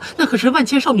给他，那可是万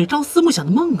千少女朝思暮想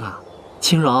的梦啊！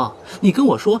晴柔，你跟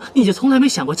我说，你就从来没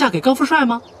想过嫁给高富帅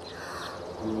吗？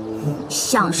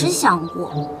想是想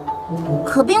过，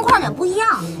可冰块脸不一样。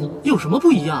有什么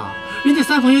不一样？人家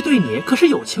三王爷对你可是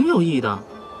有情有义的。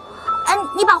哎，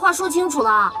你把话说清楚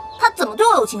了，他怎么对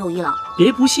我有情有义了？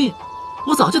别不信，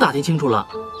我早就打听清楚了。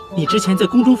你之前在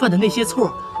宫中犯的那些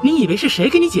错，你以为是谁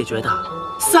给你解决的？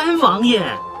三王爷。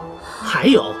还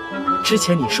有，之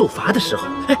前你受罚的时候，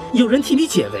有人替你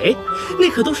解围，那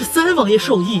可都是三王爷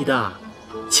授意的。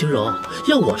晴柔，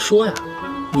要我说呀，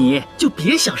你就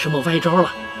别想什么歪招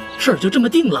了，事儿就这么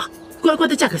定了，乖乖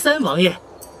的嫁给三王爷，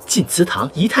进祠堂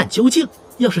一探究竟。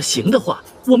要是行的话，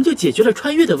我们就解决了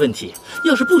穿越的问题；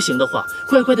要是不行的话，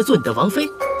乖乖的做你的王妃。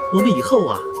我们以后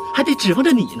啊，还得指望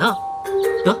着你呢。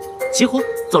得，起火，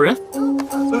走人。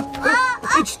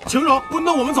晴柔，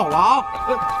那我们走了啊。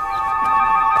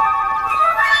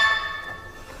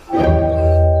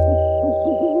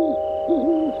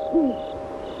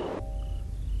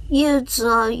叶子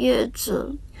啊叶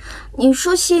子，你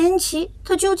说谢言琪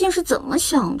她究竟是怎么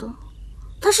想的？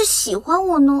她是喜欢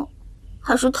我呢，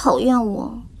还是讨厌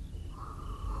我？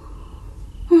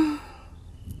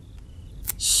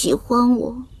喜欢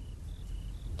我，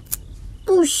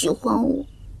不喜欢我，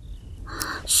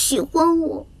喜欢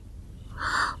我，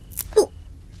不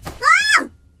啊！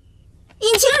尹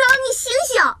晴柔，你醒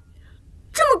醒！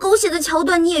这么狗血的桥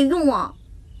段你也用啊？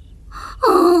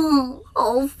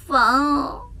好烦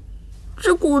啊！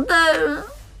这古代人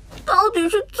到底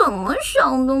是怎么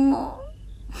想的嘛？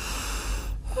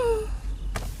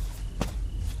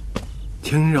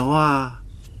晴柔啊，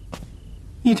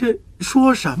你这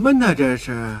说什么呢？这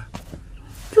是，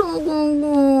周公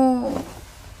公。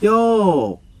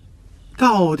哟，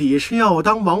到底是要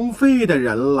当王妃的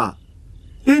人了，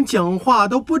连讲话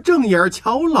都不正眼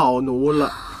瞧老奴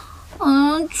了。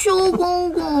邱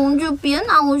公公就别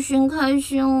拿我寻开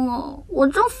心了，我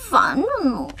正烦着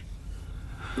呢。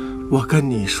我跟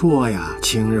你说呀，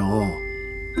晴柔，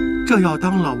这要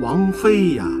当了王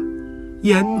妃呀，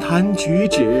言谈举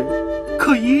止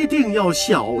可一定要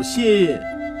小心，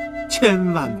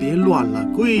千万别乱了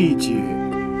规矩。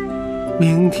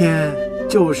明天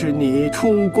就是你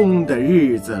出宫的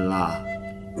日子了，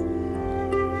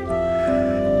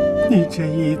你这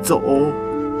一走，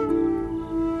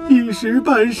一时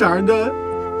半晌的，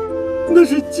那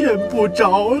是见不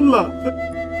着了。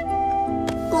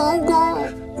公公，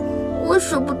我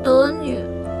舍不得你。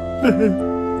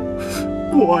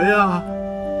我呀，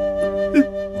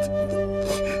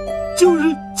就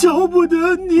是瞧不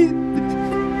得你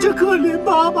这可怜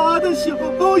巴巴的小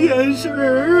眼神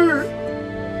儿。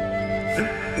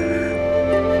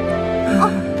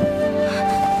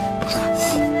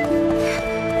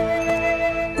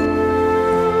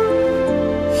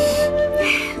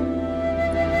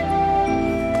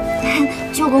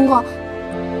邱公公，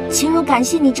晴柔感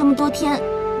谢你这么多天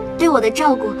对我的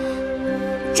照顾，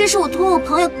这是我托我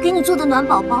朋友给你做的暖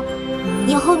宝宝，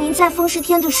以后您在风湿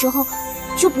天的时候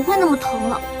就不会那么疼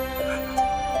了。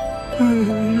哎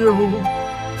呦，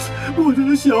我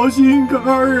的小心肝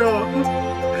儿啊！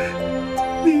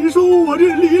你说我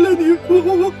这离了你，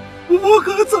我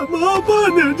可怎么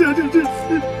办呢？这，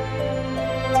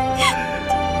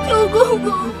邱公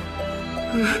公。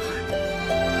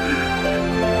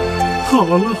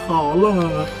好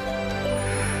了，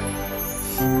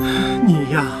你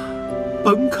呀，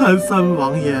甭看三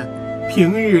王爷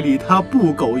平日里他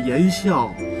不苟言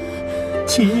笑，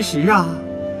其实啊，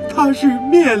他是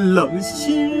面冷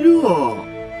心热，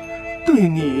对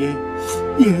你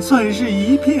也算是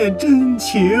一片真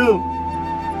情。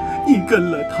你跟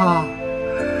了他，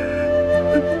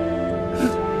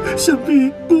想必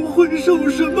不会受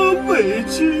什么委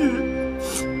屈。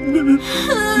公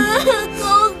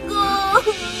公。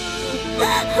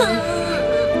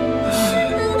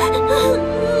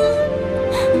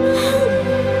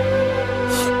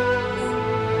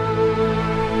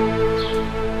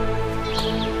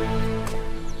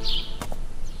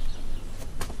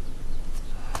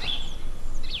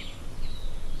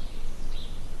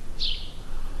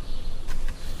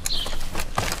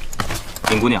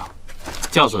尹姑娘，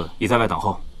轿子已在外等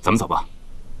候，咱们走吧。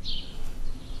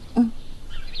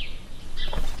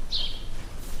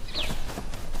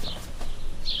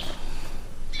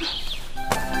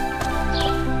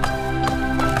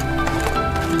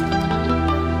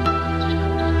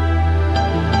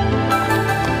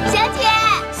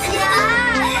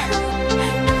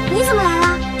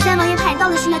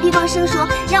地方生说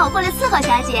让我过来伺候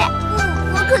小姐。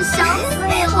我可想死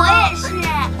你了。我也是。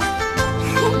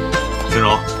晴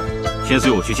柔，先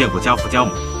随我去见过家父家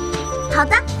母。好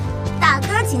的。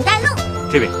请带路。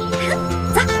这位，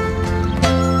走。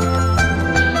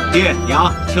爹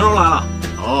娘，晴柔来了。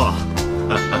哦。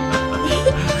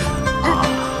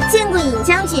见过尹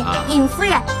将军、尹夫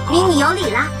人，明女有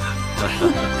礼啦。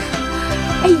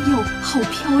哎呦，好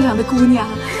漂亮的姑娘，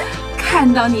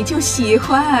看到你就喜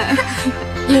欢。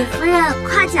尹夫人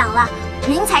夸奖了，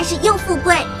您才是又富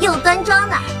贵又端庄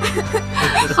呢。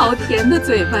好甜的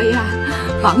嘴巴呀，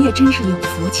王爷真是有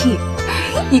福气。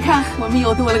你看，我们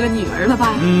又多了个女儿了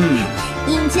吧？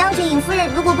尹将军、尹夫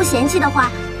人如果不嫌弃的话，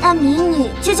那民女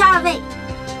就叫二位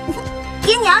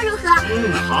爹娘如何？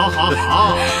好，好，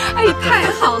好。哎，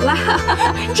太好了，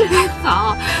真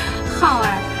好。浩儿，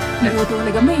你又多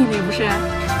了个妹妹不是？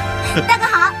大哥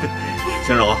好。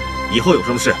晴柔，以后有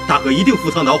什么事，大哥一定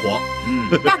赴汤蹈火。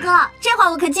大哥，这话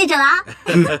我可记着了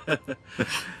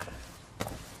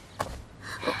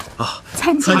啊！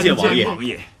参见王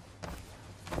爷。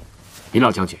尹老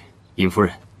将军、尹夫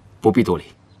人，不必多礼。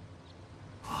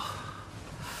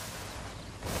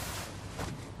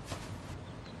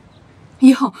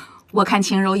哟，我看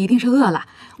晴柔一定是饿了，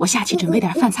我下去准备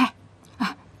点饭菜。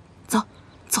啊，走，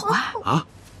走啊！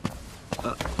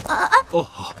哦，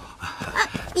好。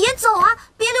别走啊，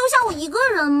别留下我一个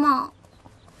人嘛。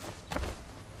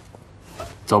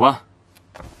走吧。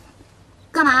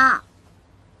干嘛？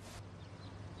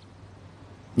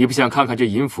你不想看看这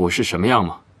尹府是什么样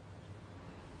吗？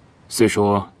虽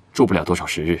说住不了多少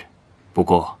时日，不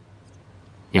过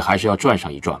你还是要转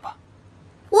上一转吧。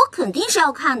我肯定是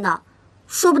要看的，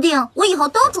说不定我以后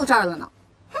都住这儿了呢。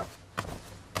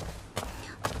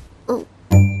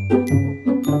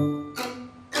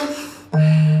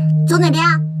走哪边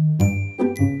啊？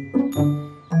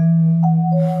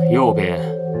右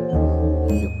边。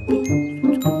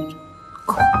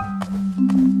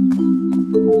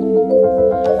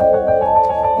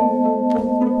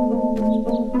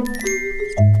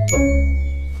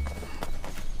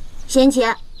贤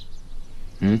姐，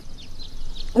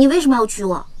你为什么要娶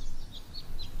我？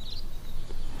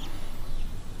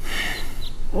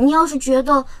你要是觉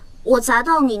得我砸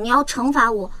到你，你要惩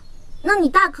罚我，那你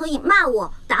大可以骂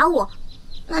我、打我，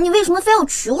那你为什么非要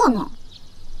娶我呢？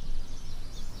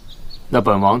那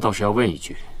本王倒是要问一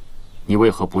句，你为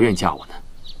何不愿嫁我呢？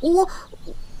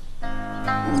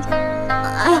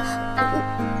哎呀，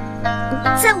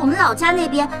在我们老家那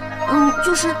边，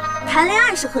就是谈恋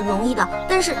爱是很容易的，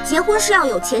但是结婚是要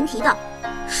有前提的。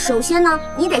首先呢，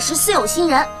你得是四有新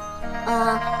人，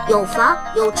有房、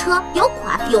有车、有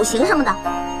款、有型什么的。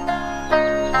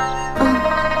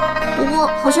不过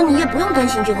好像你也不用担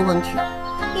心这个问题，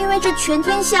因为这全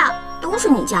天下都是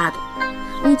你家的，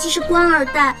你既是官二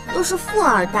代，又是富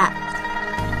二代。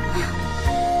哎呀，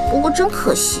不过真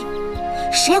可惜，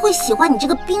谁会喜欢你这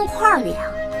个冰块脸啊？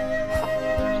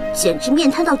简直面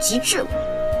瘫到极致了。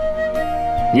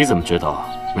你怎么知道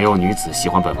没有女子喜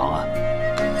欢本王啊？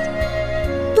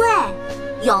对，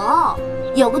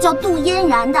有个叫杜嫣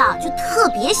然的，就特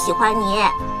别喜欢你。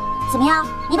怎么样，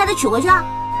你把她娶回去啊？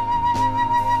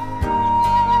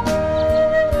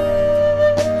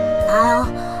哎呦，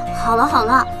好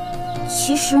了，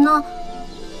其实呢，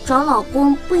找老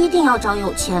公不一定要找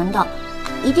有钱的，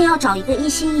一定要找一个一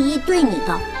心一意对你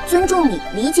的，尊重你、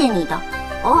理解你的，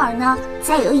偶尔呢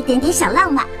再有一点点小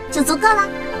浪漫就足够了。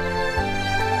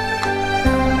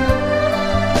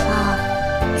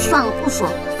算了，不说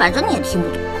了，反正你也听不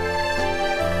懂。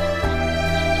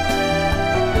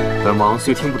本王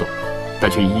虽听不懂，但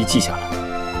却一一记下了，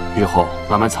日后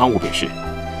慢慢参悟便是。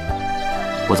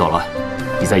我走了，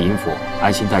你在尹府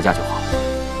安心待嫁就好。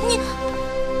你，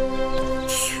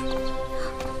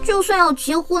就算要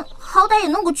结婚，好歹也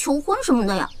弄个求婚什么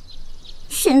的呀，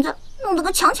现在弄得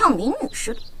跟强抢民女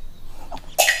似的。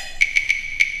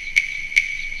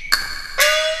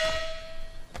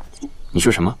你说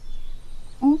什么？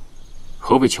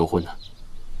何为求婚呢？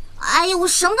哎呀，我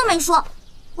什么都没说，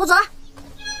我走了。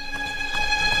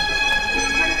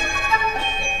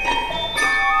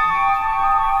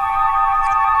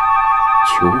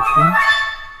求婚？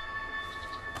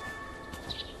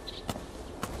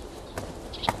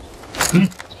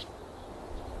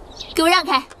给我让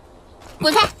开，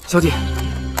滚开！小姐，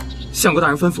相国大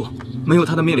人吩咐，没有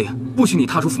他的命令，不许你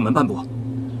踏出府门半步。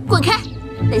滚开！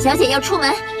本小姐要出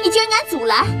门，你居然敢阻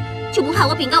拦！就不怕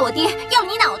我禀告我爹，要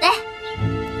你脑袋！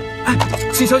哎，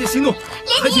请小姐息怒，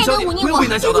连你也能忤逆我，你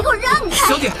给我让开！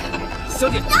小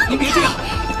姐，您别这样，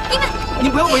您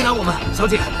不要为难我们，小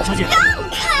姐，让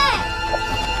开！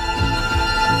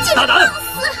大胆！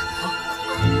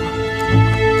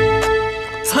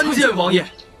参见王爷。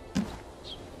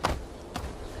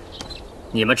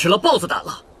你们吃了豹子胆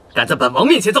了，敢在本王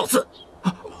面前造次！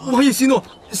王爷息怒，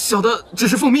小的只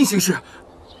是奉命行事。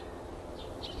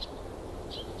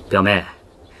表妹，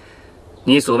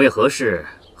你所谓何事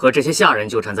和这些下人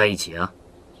纠缠在一起啊？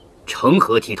成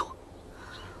何体统？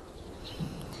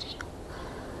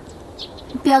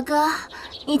表哥，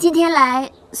你今天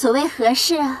来所谓何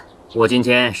事啊？我今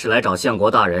天是来找相国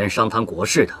大人商谈国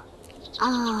事的。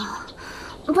哦，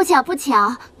不巧不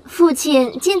巧，父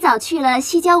亲今早去了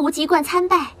西郊无极观参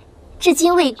拜，至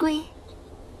今未归。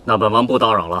那本王不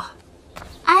打扰了。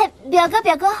哎，表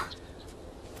哥，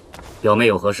表妹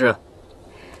有何事？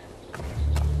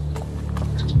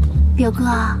表哥，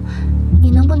你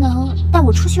能不能带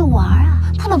我出去玩啊？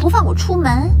他们不放我出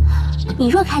门，你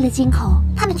若开了金口，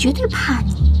他们绝对怕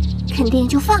你，肯定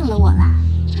就放了我了。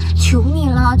求你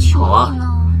了，求你了！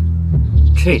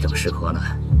这等事何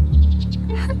难？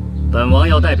本王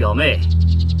要带表妹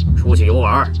出去游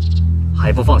玩，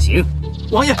还不放行？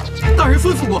王爷，大人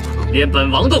吩咐过，连本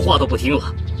王的话都不听了，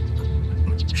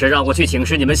是让我去请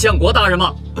示你们相国大人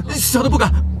吗？小的不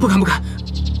敢，不敢。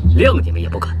谅你们也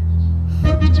不敢。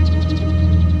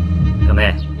表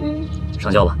妹，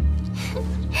上轿吧。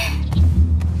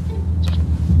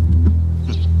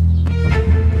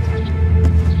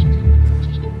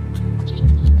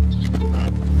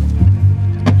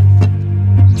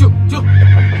就。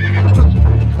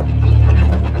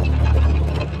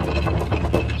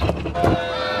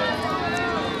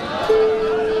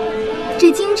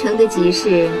这京城的集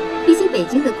市，比起北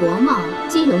京的国贸、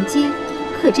金融街，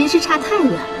可真是差太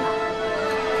远了。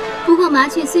不过麻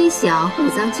雀虽小，五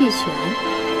脏俱全。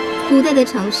古代的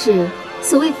城市，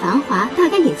所谓繁华，大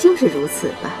概也就是如此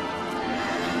吧。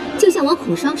就像我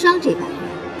苦双双这般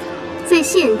人，在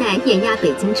现代碾压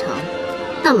北京城，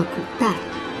到了古代，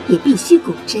也必须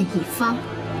古镇一方。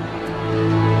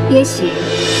也许，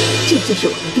这就是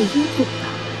我的第一步吧。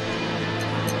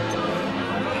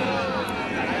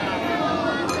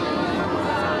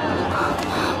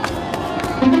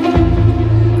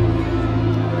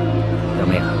表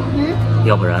妹啊，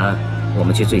要不然我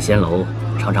们去醉仙楼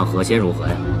尝尝河仙如何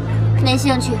呀？没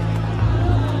兴趣。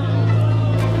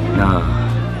那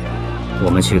我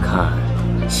们去看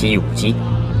西舞姬，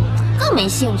更没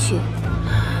兴趣。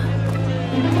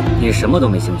你什么都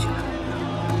没兴趣？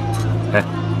哎，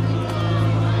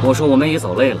我说我们也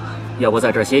走累了，要不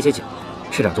在这儿歇歇脚，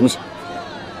吃点东西？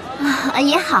啊，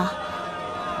也好。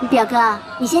表哥，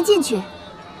你先进去，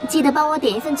记得帮我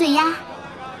点一份醉鸭。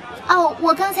哦，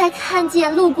我刚才看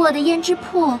见路过的胭脂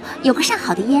铺有个上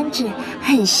好的胭脂，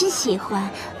很是喜欢，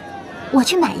我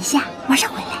去买一下，马上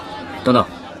回来。等等，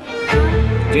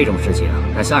这种事情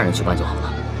让下人去办就好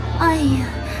了。哎呀，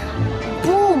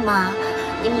不嘛，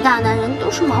你们大男人都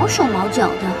是毛手毛脚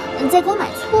的，再给我买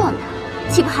错了，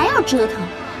岂不还要折腾？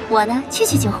我呢，去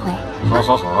就回。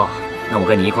好，那我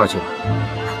跟你一块儿去吧。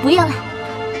不用了，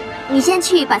你先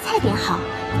去把菜点好，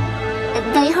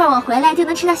等一会儿我回来就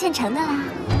能吃到现成的啦。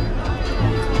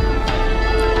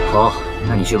好，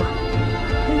那你去吧。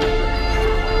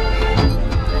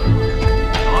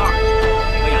老二，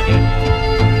点个雅间。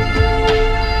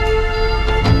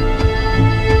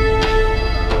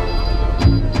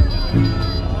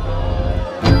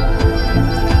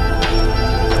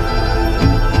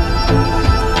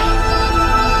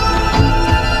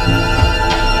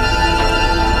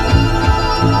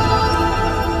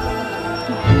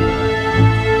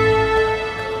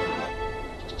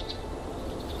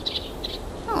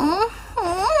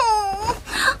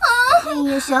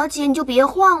小姐，你就别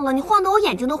晃了，你晃得我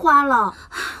眼睛都花了。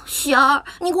雪儿，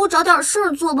你给我找点事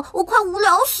儿做吧，我快无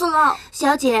聊死了。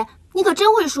小姐，你可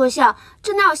真会说笑，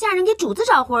这哪有下人给主子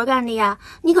找活干的呀？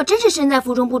你可真是身在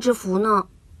福中不知福呢。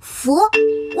福？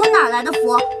我哪来的福？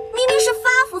明明是发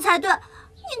福才对。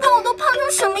你看我都胖成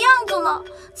什么样子了？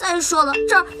再说了，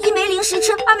这儿一没零食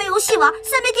吃，二没游戏玩，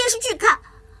三没电视剧看，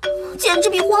简直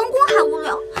比皇宫还无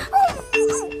聊。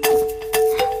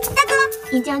大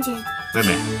哥，尹将军。妹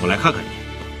妹，我来看看你。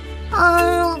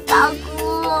哎呦，大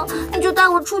哥，你就带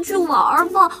我出去玩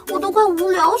吧，我都快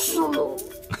无聊死了。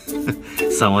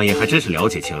三王爷还真是了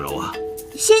解晴柔啊。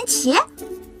仙琪，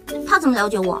他怎么了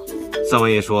解我？三王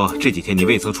爷说这几天你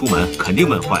未曾出门，肯定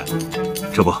闷坏了。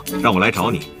这不，让我来找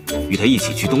你，与他一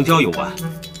起去东郊游玩。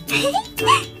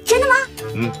真的吗？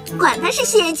管他是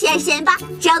仙琪还是仙八，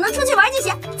只要能出去玩就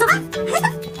行。走吧。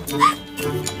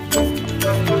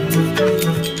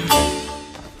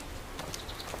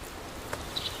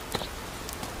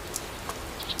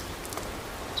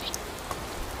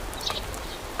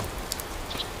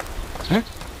哎，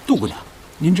杜姑娘，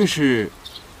您这是？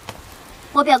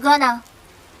我表哥呢？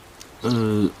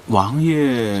王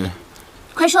爷。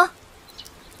快说。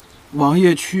王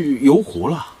爷去游湖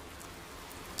了。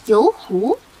游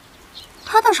湖？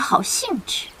他倒是好兴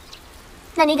致。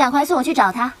那你赶快送我去找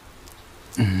他。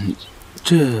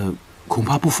这恐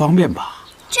怕不方便吧？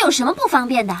这有什么不方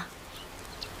便的？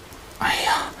哎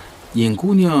呀，尹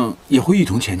姑娘也会一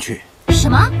同前去。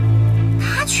什么？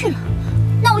她去了，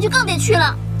那我就更得去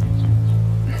了。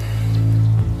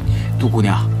杜姑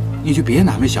娘，你就别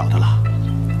难为小的了。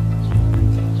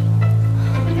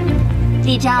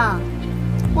李章，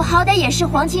我好歹也是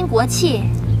皇亲国戚，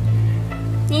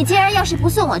你今儿要是不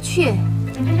送我去，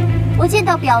我见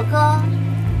到表哥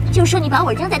就说你把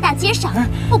我扔在大街上，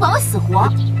不管我死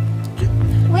活。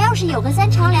我要是有个3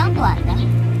长2短的，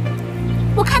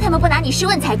我看他们不拿你试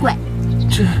问才怪。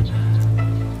这，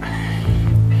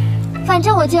反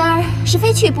正我今儿是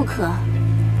非去不可，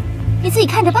你自己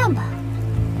看着办吧。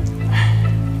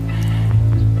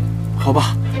好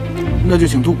吧，那就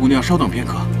请杜姑娘稍等片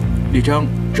刻，李章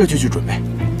这就去准备。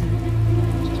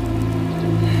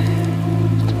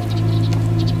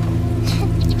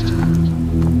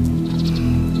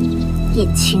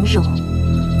尹晴柔，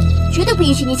绝对不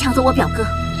允许你抢走我表哥。